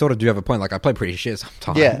 you sort of do have a point. Like I play pretty shit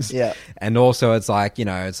sometimes. Yeah. And also, it's like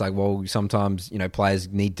well, sometimes players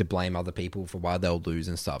need to blame other people for why they'll lose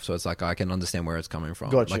and stuff. So it's like I can understand where it's coming from,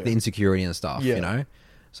 Gotcha. like the insecurity and stuff. Yeah.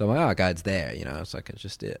 So I'm like, oh, okay, it's there. It's like it's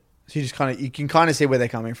just it. So you can kind of see where they're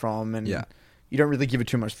coming from, and Yeah. you don't really give it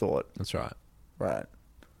too much thought, That's right. right?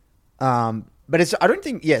 But I don't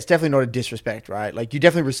think, it's definitely not a disrespect, right? Like you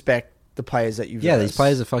definitely respect the players that you've. Yeah, these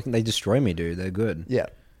players are they destroy me, dude. They're good.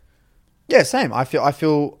 Yeah, same. I feel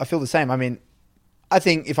the same. I mean, I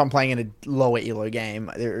think if I'm playing in a lower elo game,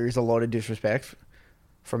 there is a lot of disrespect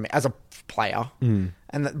from me as a player,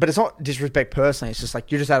 but it's not disrespect personally. It's just like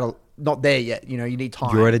you're just not there yet. You need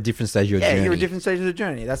time. You're at a different stage of your journey. Yeah, you're at a different stage of the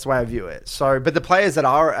journey. That's the way I view it. So, but the players that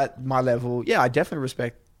are at my level, I definitely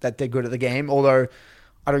respect that they're good at the game. Although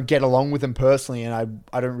I don't get along with them personally, and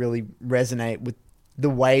I don't really resonate with the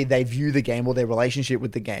way they view the game or their relationship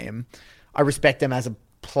with the game. I respect them as a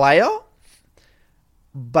player,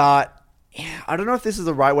 but I don't know if this is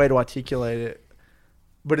the right way to articulate it.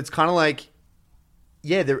 But it's kind of like,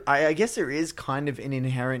 I guess there is kind of an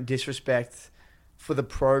inherent disrespect for the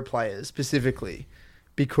pro players specifically,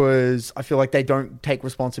 because I feel like they don't take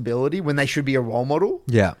responsibility when they should be a role model.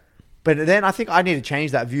 Yeah. But then I think I need to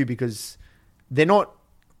change that view, because they're not.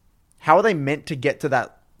 How are they meant to get to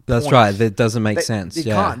that? That's point? right. That doesn't make They- sense. They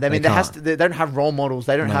Yeah, can't. I mean, they don't have role models.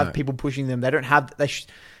 They don't No. have people pushing them. They don't have. They're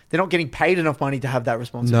not getting paid enough money to have that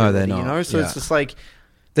responsibility. they're not. So Yeah. it's just like.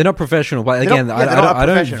 They're not professional. But They're again, not- they're not I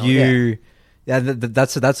don't professional, view. Yeah,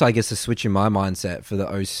 that's I guess a switch in my mindset for the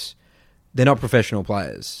OS. They're not professional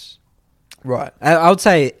players. Right. I would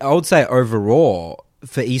say overall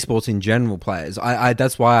for esports in general players. I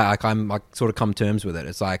that's why I'm like sort of come terms with it.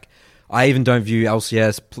 It's like I even don't view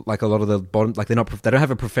LCS like a lot of the bottom, like they don't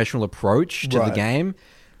have a professional approach to the Right. game.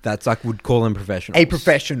 That's like would call them professionals. A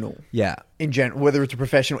professional. Yeah. In general, whether it's a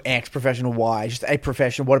professional X, professional Y, just a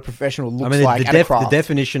professional, what a professional looks I mean, like at a the craft.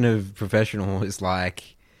 definition of professional is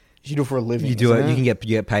like you do it for a living. you do isn't it. You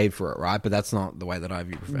get paid for it, right? But that's not the way that I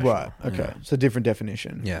view professional. Right. Okay. So different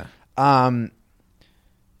definition. Yeah.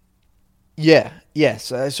 Yeah.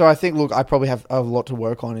 So I think, look, I probably have a lot to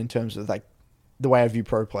work on in terms of like the way I view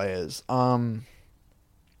pro players.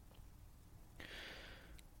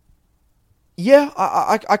 Yeah,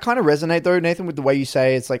 I kind of resonate though, Nathan, with the way you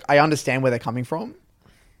say it's like I understand where they're coming from,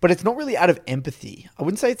 but it's not really out of empathy. I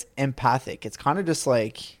wouldn't say it's empathic. It's kind of just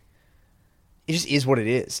like it just is what it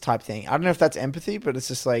is type thing. I don't know if that's empathy, but it's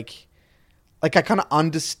just like I kind of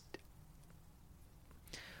understand.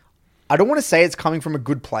 I don't want to say it's coming from a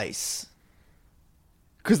good place,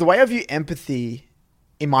 because the way I view empathy,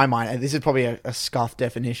 in my mind, and this is probably a scuffed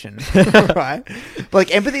definition, right? But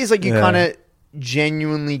like empathy is like you kind of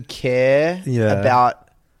genuinely care about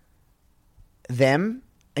them,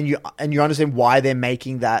 and you understand why they're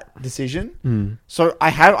making that decision. So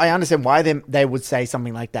I understand why they would say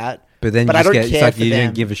something like that. But then I don't care it's like for you them.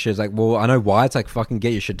 don't give a shit. It's like, well, I know why. It's like, fucking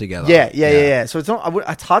get your shit together. Yeah. So it's not.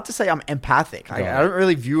 It's hard to say I'm empathic. I don't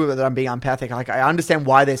really view it that I'm being empathic. Like I understand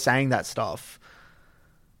why they're saying that stuff,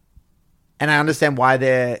 and I understand why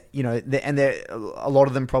they're a lot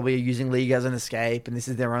of them probably are using League as an escape, and this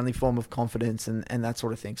is their only form of confidence and that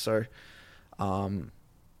sort of thing. So,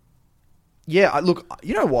 look,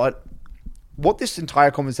 you know what? What this entire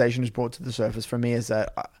conversation has brought to the surface for me is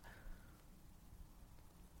that.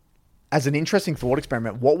 As an interesting thought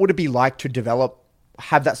experiment, what would it be like to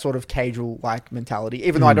have that sort of casual like mentality?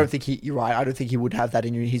 Even though I don't think you're right. I don't think he would have that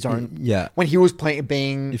in his own. Yeah. When he was trying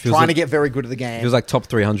to get very good at the game. He was like top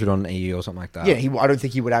 300 on EU or something like that. Yeah. I don't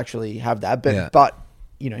think he would actually have that, but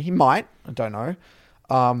he might. I don't know.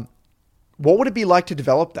 What would it be like to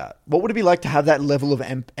develop that? What would it be like to have that level of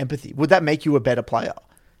empathy? Would that make you a better player?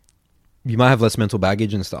 You might have less mental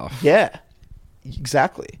baggage and stuff. Yeah,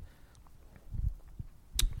 exactly.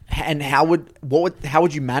 And how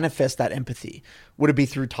would you manifest that empathy? Would it be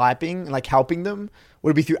through typing, like helping them?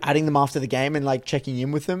 Would it be through adding them after the game and like checking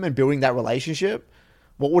in with them and building that relationship?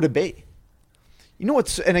 What would it be? You know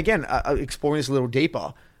what's, and again, exploring this a little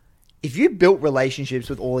deeper. If you built relationships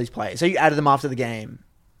with all these players, so you added them after the game,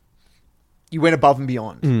 you went above and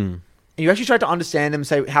beyond, and you actually tried to understand them,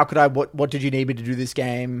 say, what did you need me to do this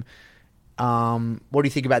game? What do you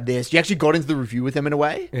think about this? You actually got into the review with them in a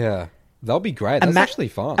way. Yeah. That'll be great. That's actually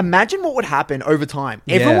fun. Imagine what would happen over time.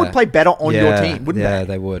 Everyone would play better on your team, wouldn't they? Yeah,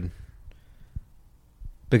 they would.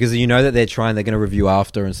 Because you know that they're going to review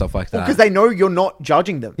after and stuff like that. Because they know you're not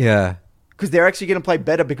judging them. Yeah. Because they're actually going to play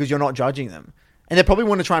better because you're not judging them. And they probably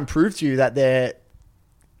want to try and prove to you that they're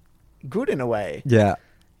good in a way. Yeah.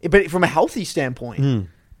 But from a healthy standpoint.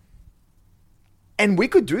 And we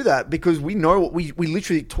could do that because we know we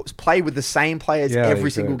literally play with the same players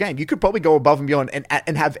every single game. You could probably go above and beyond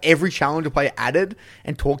and have every challenger player added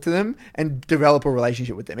and talk to them and develop a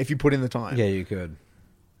relationship with them if you put in the time. Yeah, you could.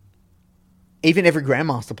 Even every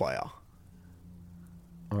Grandmaster player.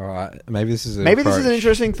 All right. Maybe this is an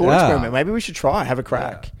interesting thought experiment. Maybe we should have a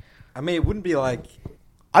crack. Yeah. I mean, it wouldn't be like...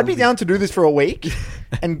 I'd be down to do this for a week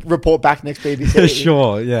and report back next BBC.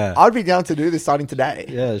 Sure, yeah. I'd be down to do this starting today.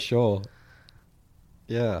 Yeah, sure.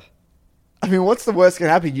 Yeah. I mean, what's the worst that can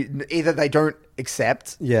happen? Either they don't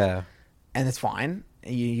accept. Yeah. And it's fine.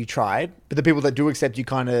 You tried. But the people that do accept, you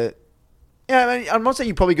kind of... Yeah, I mean, I'm not saying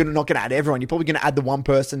you're probably not going to add everyone. You're probably going to add the one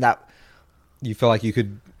person that... You feel like you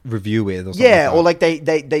could review with or something. Yeah, like that.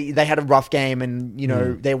 or like they had a rough game and,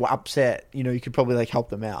 they were upset. You could probably like help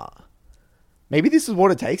them out. Maybe this is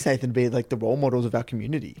what it takes, Nathan, to be like the role models of our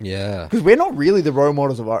community. Yeah. Because we're not really the role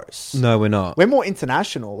models of OS. No, we're not. We're more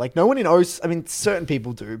international. Like, no one in OS, I mean, certain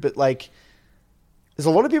people do, but like, there's a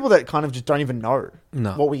lot of people that kind of just don't even know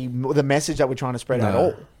the message that we're trying to spread at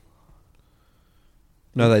all.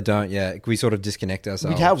 No, they don't, yeah. We sort of disconnect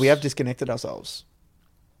ourselves. We have disconnected ourselves.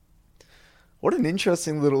 What an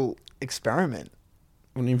interesting little experiment.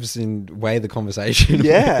 What an interesting way the conversation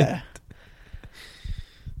Yeah.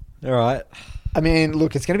 All right. I mean,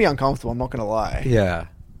 look, it's going to be uncomfortable. I'm not going to lie. Yeah.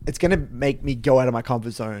 It's going to make me go out of my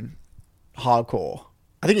comfort zone hardcore.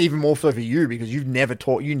 I think even more so for you because you never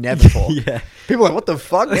talk. Yeah. People are like, what the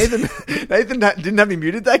fuck? Nathan didn't have me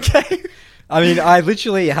muted that game. I mean, I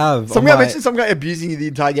literally have. Some guy mentioned some guy abusing you the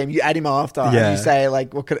entire game. You add him after and you say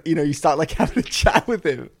like, what could you start like having a chat with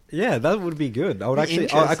him. Yeah, that would be good.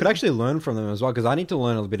 I could actually learn from them as well because I need to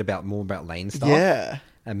learn a little bit more about lane stuff. Yeah.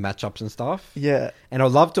 And matchups and stuff. Yeah. And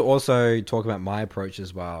I'd love to also talk about my approach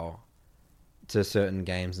as well to certain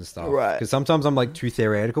games and stuff. Right. Because sometimes I'm like too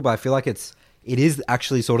theoretical, but I feel like it is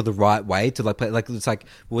actually sort of the right way to like play. Like it's like,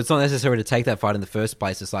 well, it's not necessary to take that fight in the first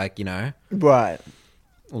place. It's like, right,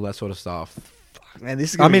 all that sort of stuff. Man,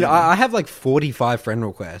 this is. I have like 45 friend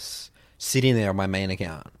requests sitting there on my main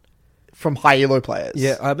account. From high elo players.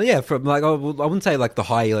 Yeah, from like I wouldn't say like the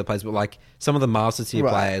high elo players, but like some of the master tier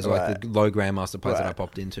players or like the low grandmaster players that I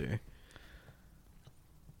popped into.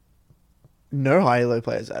 No high elo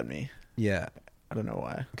players add me. Yeah. I don't know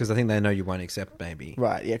why. Because I think they know you won't accept maybe.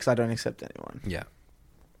 Right, yeah, because I don't accept anyone. Yeah.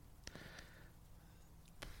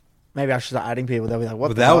 Maybe I should start adding people. They'll be like,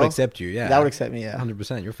 what the hell? hell? They would accept you, yeah. That would accept me, yeah.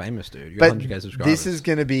 100%. You're famous, dude. You're but 100k subscribers. This is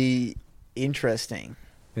going to be interesting.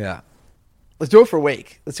 Yeah. Let's do it for a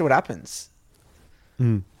week. Let's see what happens.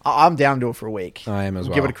 I'm down to do it for a week. I am as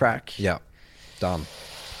well. Give it a crack. Yeah. Done.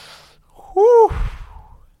 Whew.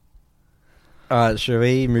 Should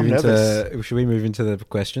we move nervous. into the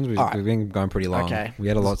questions? We've All right. been going pretty long. Okay. We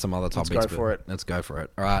had some other topics. go but for it. Let's go for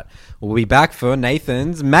it. All right. We'll be back for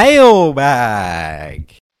Nathan's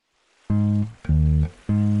mailbag. Welcome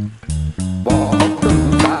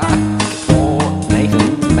back for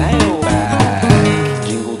Nathan's mailbag.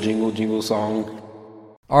 Jingle, jingle, jingle song.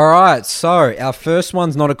 All right. So our first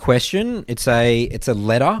one's not a question. It's a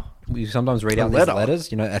letter. We sometimes read out these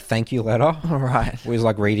letters, a thank you letter. All right. We always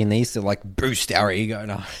like reading these to like boost our ego.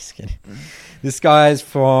 No, just kidding. This guy's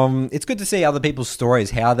from, it's good to see other people's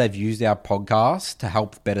stories, how they've used our podcast to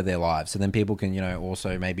help better their lives. So then people can,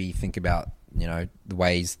 also maybe think about, the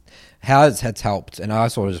ways, how it's helped. And I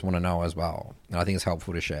sort of just want to know as well. And I think it's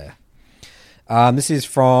helpful to share. This is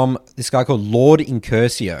from this guy called Lord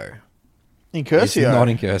Incursio. Incursio? It's not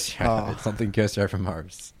Incursio. Oh. It's something Incursio from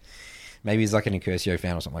Mars. Maybe he's like an Incursio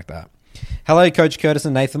fan or something like that. Hello, Coach Curtis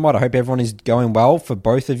and Nathan Mott. I hope everyone is going well for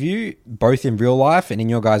both of you, both in real life and in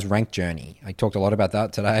your guys' rank journey. I talked a lot about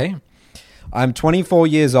that today. I'm 24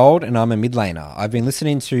 years old and I'm a mid laner. I've been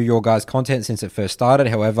listening to your guys' content since it first started.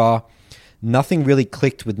 However, nothing really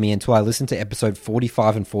clicked with me until I listened to episode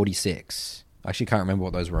 45 and 46. I actually can't remember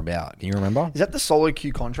what those were about. Can you remember? Is that the solo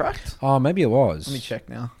queue contract? Oh, maybe it was. Let me check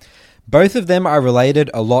now. Both of them are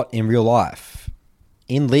related a lot in real life.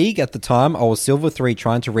 In League at the time, I was Silver 3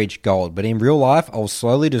 trying to reach Gold, but in real life, I was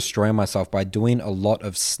slowly destroying myself by doing a lot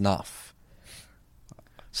of snuff.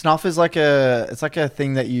 Snuff is like it's like a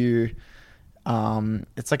thing that you,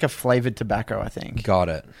 it's like a flavored tobacco, I think. Got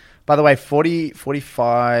it. By the way,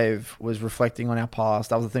 45 was reflecting on our past.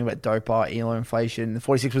 That was the thing about Dopa, Elo inflation.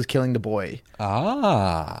 46 was killing the boy.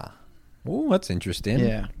 Ah. Oh, that's interesting.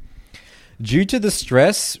 Yeah. Due to the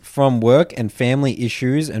stress from work and family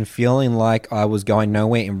issues and feeling like I was going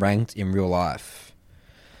nowhere in ranked in real life.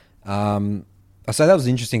 I say that was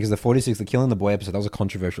interesting because the 46, the Killing the Boy episode, that was a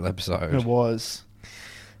controversial episode. It was.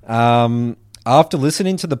 After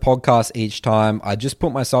listening to the podcast each time, I just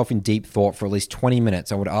put myself in deep thought for at least 20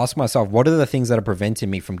 minutes. I would ask myself, what are the things that are preventing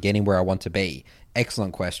me from getting where I want to be?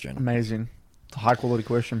 Excellent question. Amazing. It's a high quality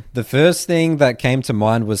question. The first thing that came to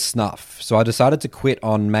mind was snuff. So I decided to quit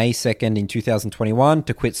on May 2nd in 2021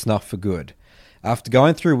 to quit snuff for good. After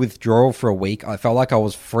going through withdrawal for a week, I felt like I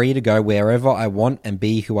was free to go wherever I want and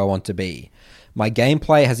be who I want to be. My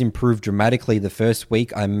gameplay has improved dramatically the first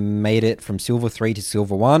week. I made it from Silver 3 to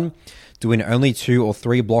Silver 1, doing only 2 or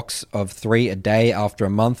 3 blocks of 3 a day. After a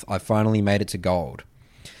month, I finally made it to Gold.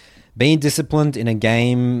 Being disciplined in a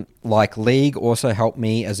game like League also helped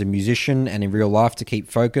me as a musician and in real life to keep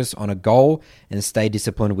focus on a goal and stay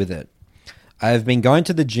disciplined with it. I have been going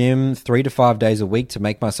to the gym 3 to 5 days a week to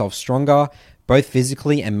make myself stronger, both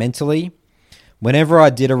physically and mentally. Whenever I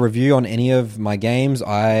did a review on any of my games,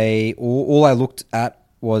 all I looked at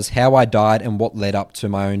was how I died and what led up to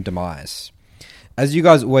my own demise. As you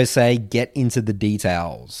guys always say, get into the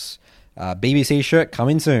details. BBC shirt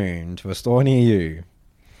coming soon to a store near you.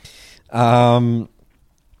 I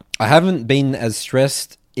haven't been as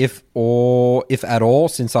stressed, if at all,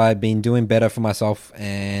 since I've been doing better for myself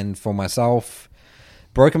and for myself.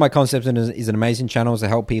 Broken My Concept is an amazing channel to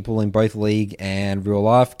help people in both League and real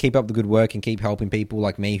life. Keep up the good work and keep helping people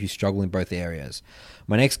like me who struggle in both areas.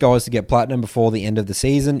 My next goal is to get Platinum before the end of the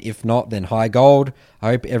season. If not, then High Gold. I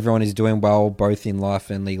hope everyone is doing well, both in life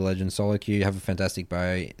and League of Legends solo queue. Have a fantastic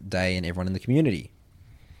day and everyone in the community.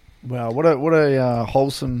 Wow, what a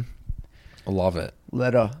wholesome I love it.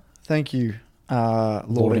 letter. Thank you,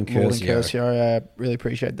 Lord Incursio. I really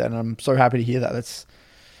appreciate that, and I'm so happy to hear that.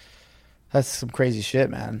 That's some crazy shit,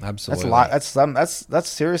 man. Absolutely. That's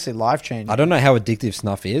seriously life changing. I don't know how addictive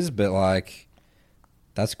snuff is, but like,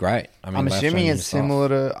 that's great. I mean, I'm assuming it's similar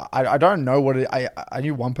to. I don't know what it. I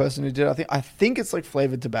knew one person who did. I think it's like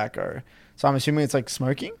flavored tobacco. So I'm assuming it's like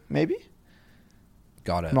smoking, maybe.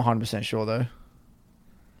 Got it. I'm not 100% sure though.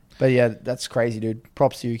 But yeah, that's crazy, dude.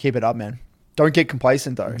 Props to you. Keep it up, man. Don't get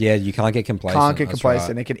complacent though. Yeah, you can't get complacent. Can't get That's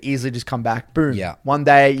complacent. right. It can easily just come back. Boom. Yeah. One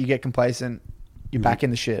day you get complacent, you're back in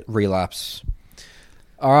the shit. Relapse.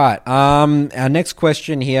 All right. Our next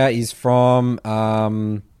question here is from.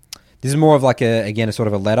 This is more of like a sort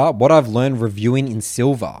of a letter. What I've learned reviewing in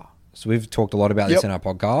Silver. So we've talked a lot about this in our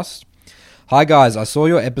podcast. Hi guys, I saw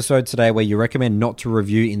your episode today where you recommend not to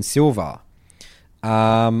review in Silver.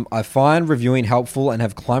 I find reviewing helpful and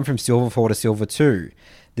have climbed from Silver 4 to Silver 2.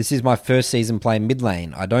 This is my first season playing mid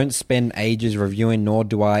lane. I don't spend ages reviewing, nor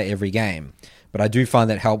do I every game, but I do find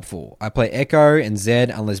that helpful. I play Echo and Zed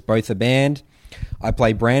unless both are banned. I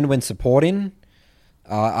play Brand when supporting.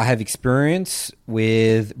 I have experience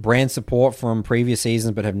with brand support from previous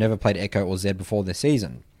seasons, but have never played Echo or Zed before this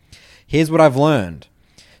season. Here's what I've learned.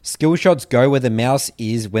 Skill shots go where the mouse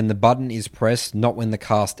is when the button is pressed, not when the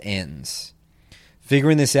cast ends.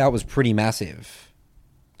 Figuring this out was pretty massive.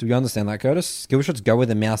 Do you understand that, Curtis? Skill shots go where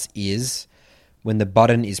the mouse is when the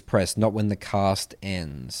button is pressed, not when the cast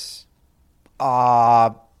ends.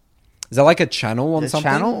 Is that like a channel on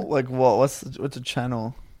something? Channel? Like what? What's a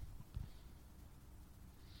channel?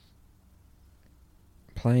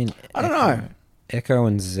 Playing I don't know. Echo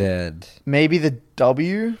and Zed. Maybe the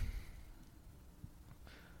W?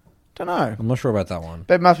 Don't know. I'm not sure about that one.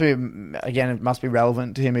 But it must be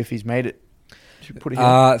relevant to him if he's made it. Should put it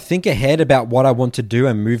here. Think ahead about what I want to do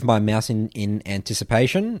and move my mouse in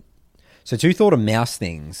anticipation. So two thought of mouse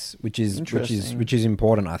things, which is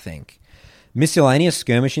important, I think. Miscellaneous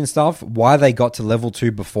skirmishing stuff, why they got to level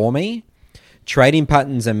 2 before me. Trading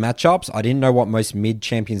patterns and matchups, I didn't know what most mid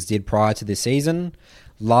champions did prior to this season.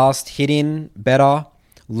 Last hit in, better.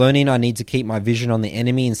 Learning I need to keep my vision on the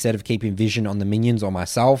enemy instead of keeping vision on the minions or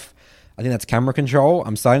myself. I think that's camera control.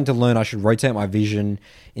 I'm starting to learn I should rotate my vision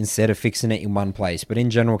instead of fixing it in one place. But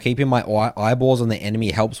in general, keeping my eyeballs on the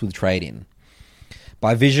enemy helps with trading.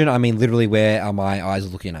 By vision, I mean literally where are my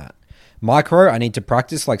eyes looking at. Micro, I need to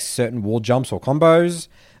practice like certain wall jumps or combos.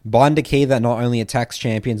 Bind a key that not only attacks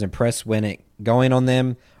champions and press when it going on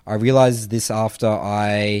them. I realized this after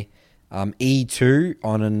I E2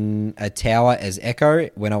 on a tower as Echo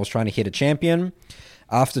when I was trying to hit a champion.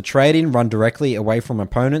 After trading, run directly away from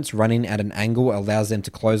opponents. Running at an angle allows them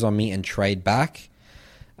to close on me and trade back.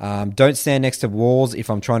 Don't stand next to walls if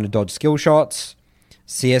I'm trying to dodge skill shots.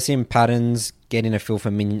 CSM patterns, getting a feel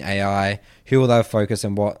for minion AI. Who will they focus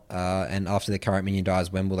on what? And after the current minion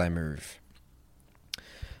dies, when will they move?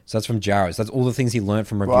 So that's from Jared. So that's all the things he learned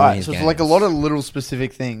from reviewing his so games. it's like a lot of little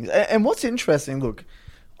specific things. And what's interesting, look,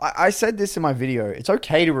 I said this in my video. It's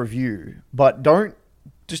okay to review, but don't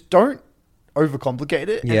overcomplicate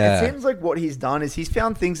it. Yeah. And it seems like what he's done is he's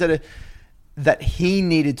found things that he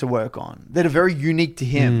needed to work on that are very unique to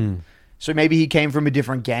him. So maybe he came from a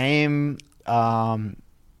different game,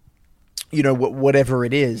 whatever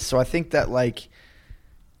it is. So I think that, like,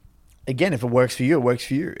 again, if it works for you, it works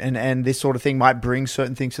for you. And this sort of thing might bring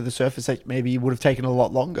certain things to the surface that maybe would have taken a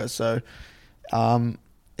lot longer. So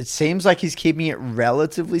it seems like he's keeping it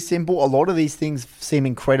relatively simple. A lot of these things seem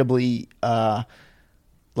incredibly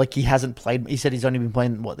like he hasn't played. He said he's only been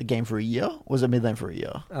playing the game for a year. Or was it mid lane for a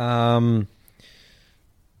year?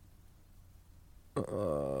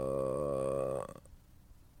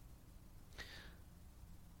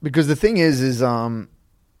 Because the thing is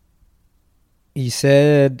he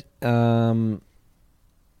said he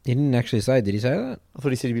didn't actually say. Did he say that? I thought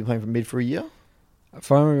he said he'd been playing for mid for a year. If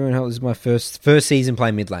I remember, this is my first season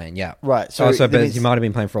playing mid lane. Yeah, right. So he might have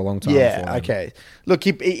been playing for a long time. Yeah. Okay. Look,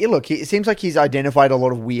 it seems like he's identified a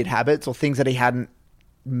lot of weird habits or things that he hadn't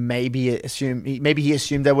maybe assumed. Maybe he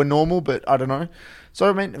assumed they were normal, but I don't know. So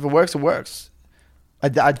I mean, if it works, it works.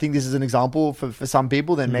 I think this is an example for some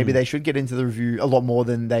people. Then maybe they should get into the review a lot more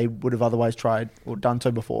than they would have otherwise tried or done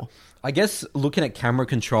so before. I guess looking at camera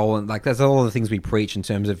control and like that's all of the things we preach in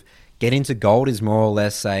terms of getting to gold is more or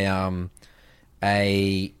less a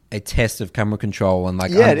test of camera control and like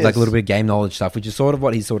a little bit of game knowledge stuff, which is sort of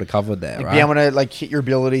what he sort of covered there, right? Being able to like hit your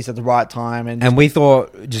abilities at the right time, and we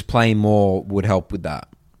thought just playing more would help with that.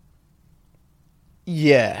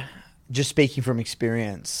 Yeah, just speaking from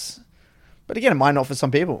experience. But again, it might not for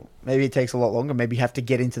some people. Maybe it takes a lot longer. Maybe you have to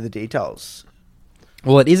get into the details.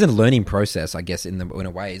 Well, it is a learning process, I guess, in a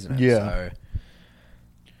way, isn't it? Yeah. So,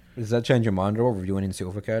 does that change your mind at all, reviewing in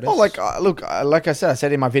Silver, Curtis? Oh, like I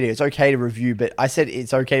said in my video, it's okay to review, but I said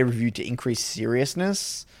it's okay to review to increase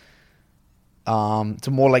seriousness, to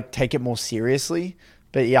more like take it more seriously.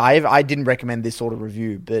 But yeah, I didn't recommend this sort of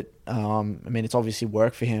review, but I mean, it's obviously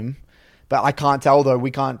worked for him. But I can't tell, though. We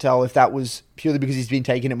can't tell if that was purely because he's been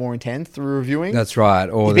taking it more intense through reviewing. That's right.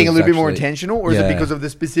 Or he's being a little bit more intentional, or is it because of the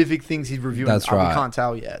specific things he's reviewing? That's right. We can't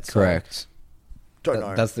tell yet. So correct. Don't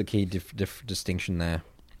know. That's the key distinction there.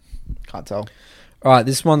 Can't tell. All right,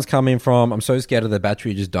 this one's coming from, I'm so scared of the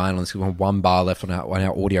battery just dying on this. We've got 1 bar left on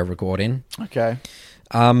our audio recording. Okay.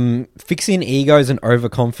 Fixing egos and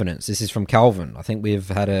overconfidence. This is from Calvin. I think we've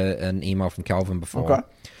had an email from Calvin before. Okay.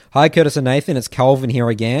 Hi, Curtis and Nathan. It's Calvin here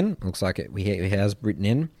again. Looks like he has written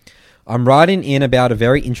in. I'm writing in about a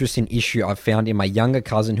very interesting issue I've found in my younger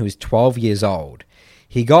cousin who is 12 years old.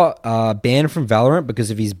 He got banned from Valorant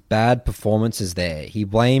because of his bad performances there. He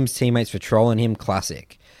blames teammates for trolling him.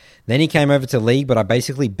 Classic. Then he came over to League, but I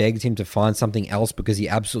basically begged him to find something else because he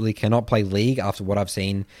absolutely cannot play League after what I've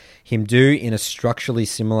seen him do in a structurally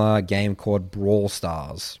similar game called Brawl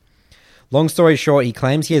Stars. Long story short, he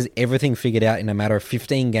claims he has everything figured out in a matter of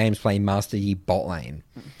 15 games playing Master Yi bot lane.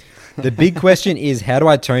 The big question is, how do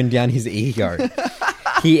I tone down his ego?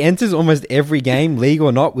 He enters almost every game, League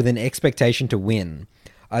or not, with an expectation to win.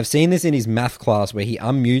 I've seen this in his math class where he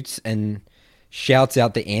unmutes and shouts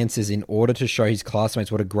out the answers in order to show his classmates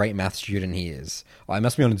what a great math student he is. Oh, I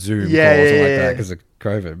must be on Zoom call or something like that because of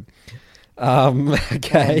COVID.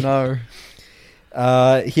 Okay. Oh,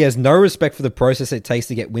 no. He has no respect for the process it takes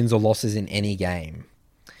to get wins or losses in any game.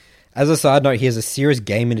 As a side note, he has a serious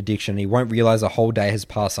gaming addiction and he won't realize a whole day has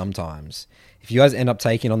passed sometimes. If you guys end up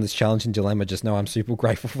taking on this challenging dilemma, just know I'm super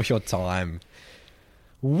grateful for your time.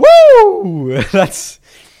 Woo! That's...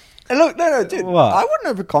 And look, no, dude. What? I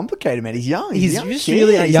wouldn't overcomplicate him, man. He's young. He's a young just kid.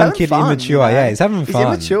 really a He's young having kid, fun, immature. you know? Yeah, he's having fun. He's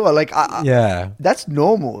immature. Like, yeah. That's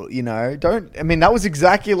normal, you know. I mean, that was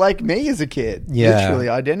exactly like me as a kid. Yeah. Literally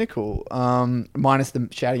identical. Minus the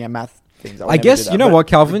shouting at math things. I guess, you know what,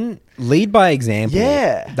 Calvin? Lead by example.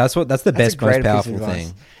 Yeah. That's the That's a best, great most piece of powerful advice.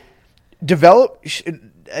 thing. Develop,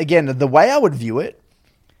 again, the way I would view it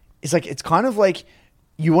is like, it's kind of like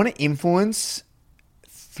you want to influence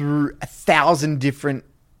through 1,000 different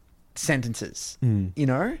sentences, you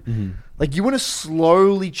know? Like you want to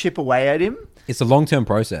slowly chip away at him. It's a long-term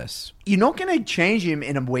process. You're not going to change him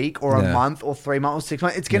in a week or a Yeah. month or 3 months or 6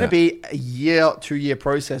 months. It's going to Yeah. be a year, 2-year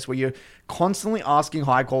process where you're constantly asking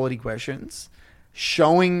high quality questions,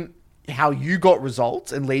 showing how you got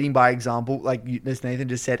results and leading by example, like as Nathan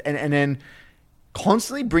just said, and then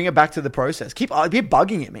constantly bring it back to the process. Keep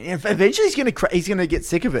bugging him, and eventually he's gonna get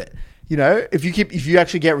sick of it. You know, if you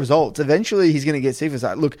actually get results, eventually he's gonna get sick of it. It's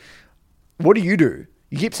like, look, what do? You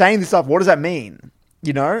keep saying this stuff. What does that mean?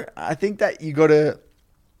 You know, I think that you gotta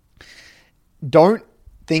don't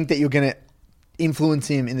think that you're gonna influence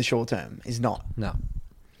him in the short term. Is not. No.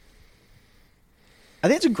 I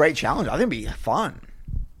think it's a great challenge. I think it'd be fun.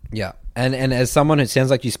 Yeah. And as someone who sounds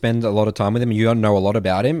like you spend a lot of time with him and you know a lot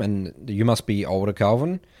about him and you must be older,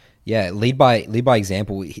 Calvin. Yeah, lead by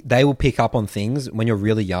example. They will pick up on things when you're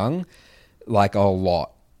really young, like a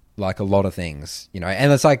lot of things, you know.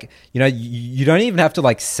 And it's like, you know, you don't even have to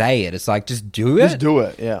like say it. It's like just do it. Just do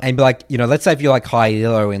it, yeah. And be like, you know, let's say if you're like high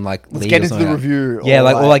elo in like Let's league get or into the something review. yeah,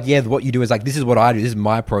 like what you do is like this is what I do. This is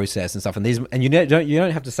my process and stuff. And you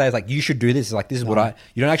don't have to say it's like you should do this. It's like this is what I.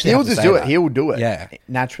 You don't actually. He'll have to just say do that. it. He will do it. Yeah,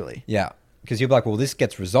 naturally. yeah. Because you'll be like, well, this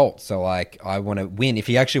gets results. So like, I want to win. If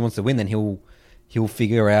he actually wants to win, then he'll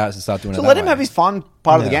figure out and start doing it. So that let him way. have his fun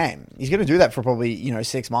part of the Yeah. game. He's going to do that for probably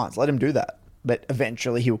 6 months. Let him do that, but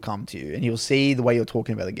eventually he'll come to you and he'll see the way you're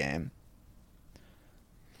talking about the game.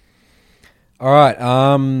 All right,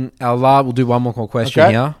 we'll do one more question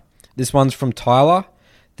Okay. here. This one's from Tyler.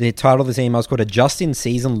 The title of this email is called Adjust in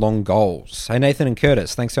Season Long Goals. Hey, Nathan and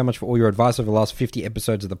Curtis, thanks so much for all your advice over the last 50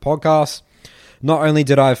 episodes of the podcast. Not only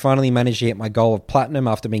did I finally manage to hit my goal of platinum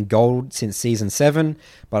after being gold since Season 7,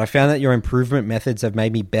 but I found that your improvement methods have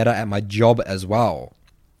made me better at my job as well.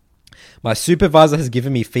 My supervisor has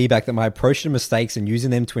given me feedback that my approach to mistakes and using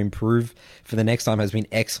them to improve for the next time has been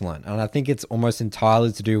excellent. And I think it's almost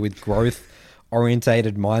entirely to do with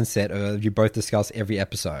growth-orientated mindset you both discuss every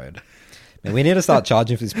episode. Man, we need to start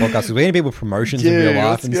charging for this podcast because we need people promotions in real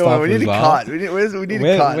life and stuff we need as a well. cut. We need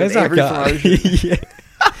a cut. Where's in our every cut? promotion. Yeah.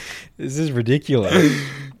 This is ridiculous.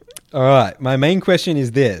 All right. My main question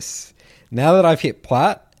is this. Now that I've hit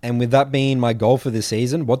plat, and with that being my goal for this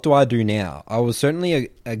season, what do I do now? I was certainly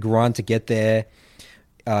a grind to get there,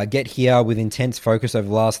 get here with intense focus over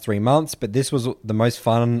the last 3 months, but this was the most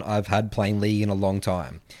fun I've had playing League in a long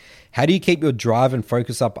time. How do you keep your drive and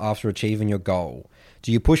focus up after achieving your goal?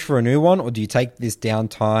 Do you push for a new one, or do you take this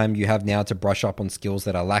downtime you have now to brush up on skills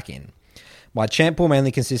that are lacking? My champ pool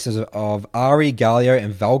mainly consists of Ari, Galio,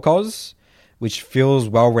 and Vel'Koz, which feels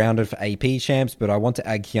well-rounded for AP champs, but I want to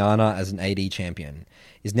add Kiana as an AD champion.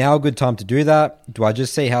 Is now a good time to do that? Do I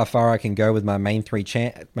just see how far I can go with my main three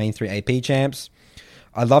AP champs?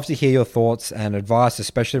 I'd love to hear your thoughts and advice,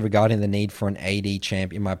 especially regarding the need for an AD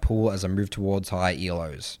champ in my pool as I move towards high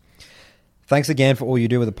ELOs. Thanks again for all you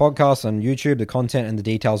do with the podcast on YouTube. The content and the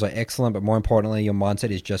details are excellent, but more importantly, your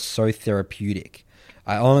mindset is just so therapeutic.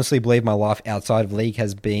 I honestly believe my life outside of League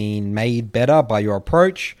has been made better by your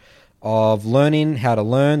approach of learning how to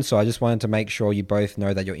learn, so I just wanted to make sure you both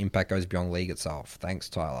know that your impact goes beyond League itself. Thanks,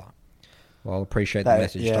 Tyler. Well, appreciate the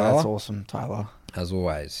message, Tyler. That's awesome, Tyler. As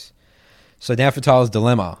always. So now for Tyler's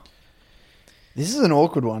dilemma. This is an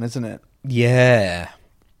awkward one, isn't it? Yeah.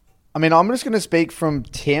 I mean, I'm just going to speak from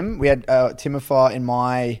Tim. We had Timothy in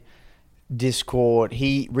my Discord,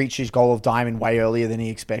 he reached his goal of diamond way earlier than he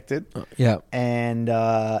expected. Yeah. And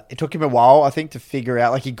it took him a while, I think, to figure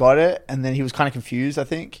out. Like, he got it, and then he was kind of confused, I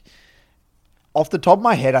think. Off the top of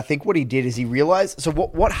my head, I think what he did is he realized... So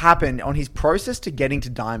what happened on his process to getting to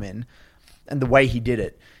diamond and the way he did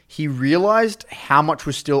it, he realized how much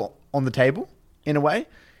was still on the table, in a way.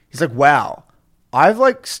 He's like, wow, I've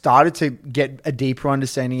like started to get a deeper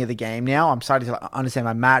understanding of the game now. I'm starting to understand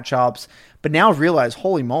my matchups. But now I've realized,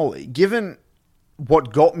 holy moly, given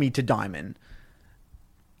what got me to diamond,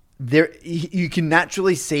 you can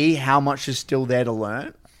naturally see how much is still there to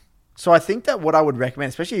learn. So I think that what I would recommend,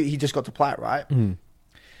 especially he just got to plat, right?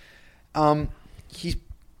 I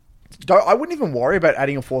wouldn't even worry about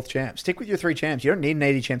adding a 4th champ. Stick with your 3 champs. You don't need an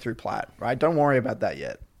 80 champ through plat, right? Don't worry about that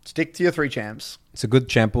yet. Stick to your 3 champs. It's a good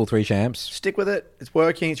champ pool, 3 champs. Stick with it. It's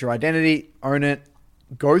working. It's your identity. Own it.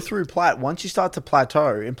 Go through plat. Once you start to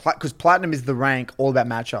plateau, because platinum is the rank all about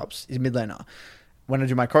matchups, is mid laner. When I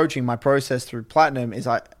do my coaching, my process through platinum is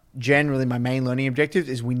generally my main learning objective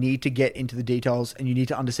is we need to get into the details and you need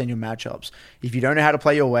to understand your matchups. If you don't know how to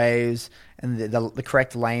play your waves and the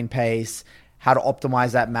correct lane pace, how to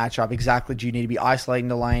optimize that matchup, exactly do you need to be isolating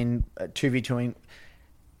the lane, 2v2ing,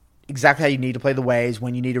 exactly how you need to play the waves,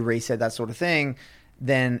 when you need to reset, that sort of thing,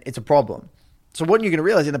 then it's a problem. So what you're going to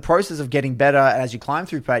realize in the process of getting better as you climb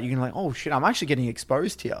through plat, you're going to like, oh shit, I'm actually getting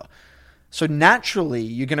exposed here. So naturally,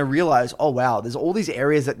 you're going to realize, oh wow, there's all these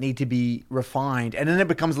areas that need to be refined. And then it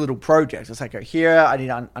becomes a little project. It's like, oh, here, I need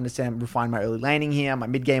to understand, refine my early laning here, my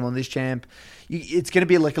mid game on this champ. It's going to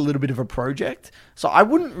be like a little bit of a project. So I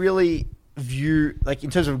wouldn't really view, like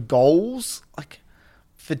in terms of goals, like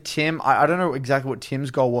for Tim, I don't know exactly what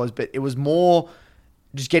Tim's goal was, but it was more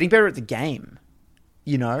just getting better at the game,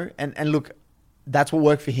 you know? And look, that's what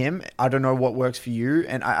worked for him. I don't know what works for you.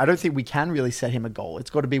 And I don't think we can really set him a goal. It's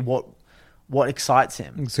got to be what excites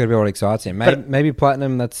him. It's got to be what excites him. Maybe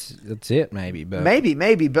platinum, that's it, maybe. But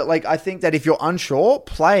maybe. But like, I think that if you're unsure,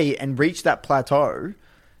 play and reach that plateau.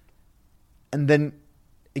 And then,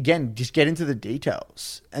 again, just get into the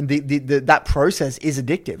details. And that process is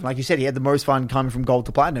addictive. Like you said, he had the most fun coming from gold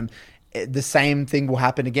to platinum. The same thing will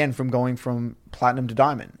happen again from going from platinum to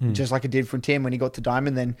diamond. Just like it did from Tim when he got to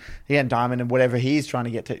diamond, then he had diamond and whatever he's trying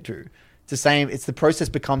to get to. It's the same. It's the process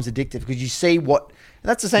becomes addictive because you see what...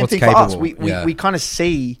 That's the same thing capable. for us. We kind of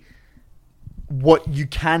see what you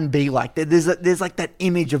can be like. There's like that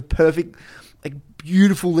image of perfect, like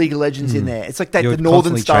beautiful League of Legends in there. It's like that, the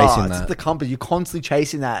Northern Star. It's the compass. You're constantly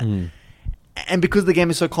chasing that. And because the game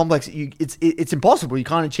is so complex, it's impossible. You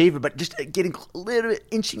can't achieve it. But just getting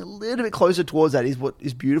inching a little bit closer towards that is what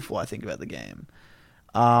is beautiful, I think, about the game.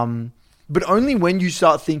 But only when you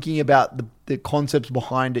start thinking about the concepts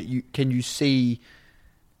behind it, can you see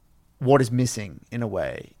what is missing in a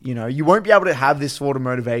way. You know, you won't be able to have this sort of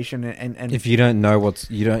motivation and if you don't know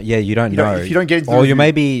you don't know. If you don't get into or you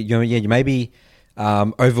may be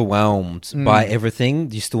overwhelmed by everything.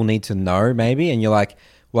 You still need to know maybe, and you're like,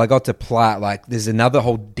 well, I got to plat, like there's another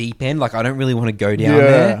whole deep end, like I don't really want to go down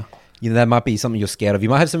there. You know, that might be something you're scared of. You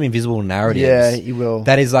might have some invisible narratives. Yeah, you will.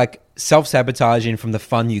 That is like self-sabotaging from the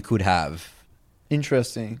fun you could have.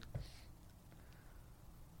 Interesting.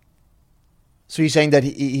 So you're saying that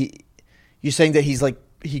he's like,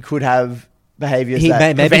 he could have behaviors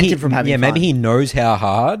that prevent him from having fun. Maybe he knows how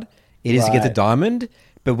hard it is to get the diamond,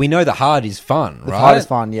 but we know the hard is fun, right? The hard is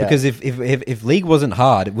fun, yeah. Because if League wasn't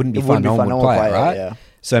hard, it wouldn't be fun. No one would play it, right? Yeah.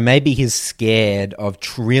 So maybe he's scared of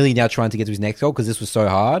really now trying to get to his next goal because this was so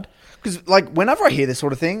hard. Because like whenever I hear this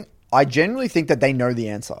sort of thing, I generally think that they know the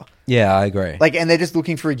answer. Yeah, I agree. Like, and they're just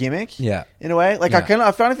looking for a gimmick. Yeah, in a way. Like, I kind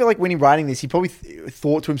of feel like when he's writing this, he probably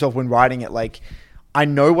thought to himself when writing it, like, I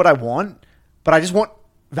know what I want, but I just want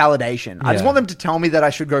validation. I just want them to tell me that I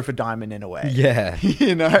should go for diamond in a way. Yeah,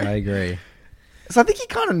 you know. I agree. So I think he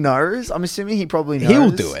kind of knows. I'm assuming he probably knows.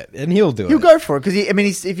 He'll do it, and he'll do it. He'll go for it because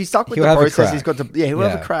if he's stuck with the process, he's got to. Yeah, he'll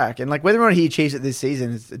have a crack. And like whether or not he achieves it this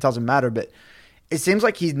season, it doesn't matter. But it seems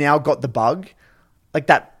like he's now got the bug, like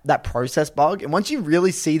that process bug. And once you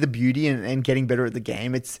really see the beauty and getting better at the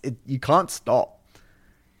game, you can't stop.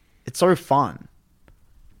 It's so fun.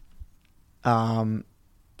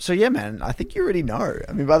 So yeah, man, I think you already know.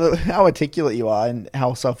 I mean, by how articulate you are and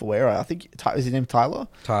how self-aware I think is his name Tyler?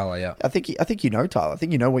 Tyler, yeah. I think you know Tyler. I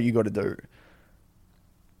think you know what you got to do.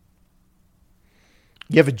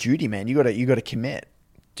 You have a duty, man. You got to commit.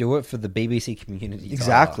 Do it for the BBC community.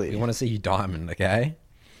 Exactly. Tyler. We want to see you diamond, okay?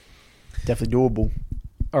 Definitely doable.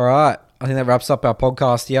 All right. I think that wraps up our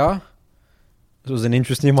podcast here. This was an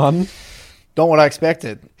interesting one. Not what I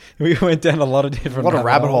expected. We went down a lot of different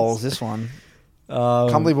rabbit holes. This one. I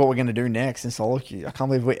can't believe what we're going to do next in solo queue. I can't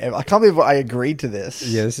believe I agreed to this.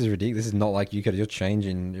 Yeah, this is ridiculous. This is not like you could. You're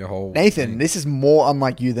changing your whole Nathan, thing. this is more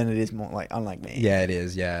unlike you than it is more like unlike me. Yeah, it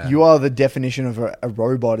is. Yeah, You are the definition of a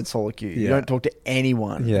robot in solo queue. You Yeah. don't talk to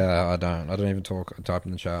anyone. Yeah, I don't. I don't even type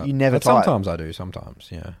in the chat. You never But type. Sometimes I do. Sometimes,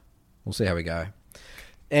 yeah. We'll see how we go.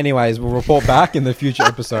 Anyways, we'll report back in the future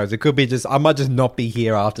episodes. It could be I might just not be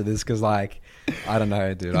here after this because, like, I don't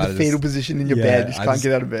know, dude. In the fetal position in your bed. You just can't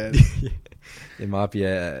get out of bed. It might be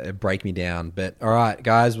a break me down. But all right,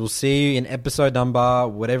 guys, we'll see you in episode number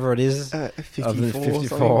whatever it is 54 of the or 54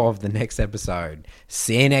 something. of the next episode.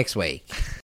 See you next week.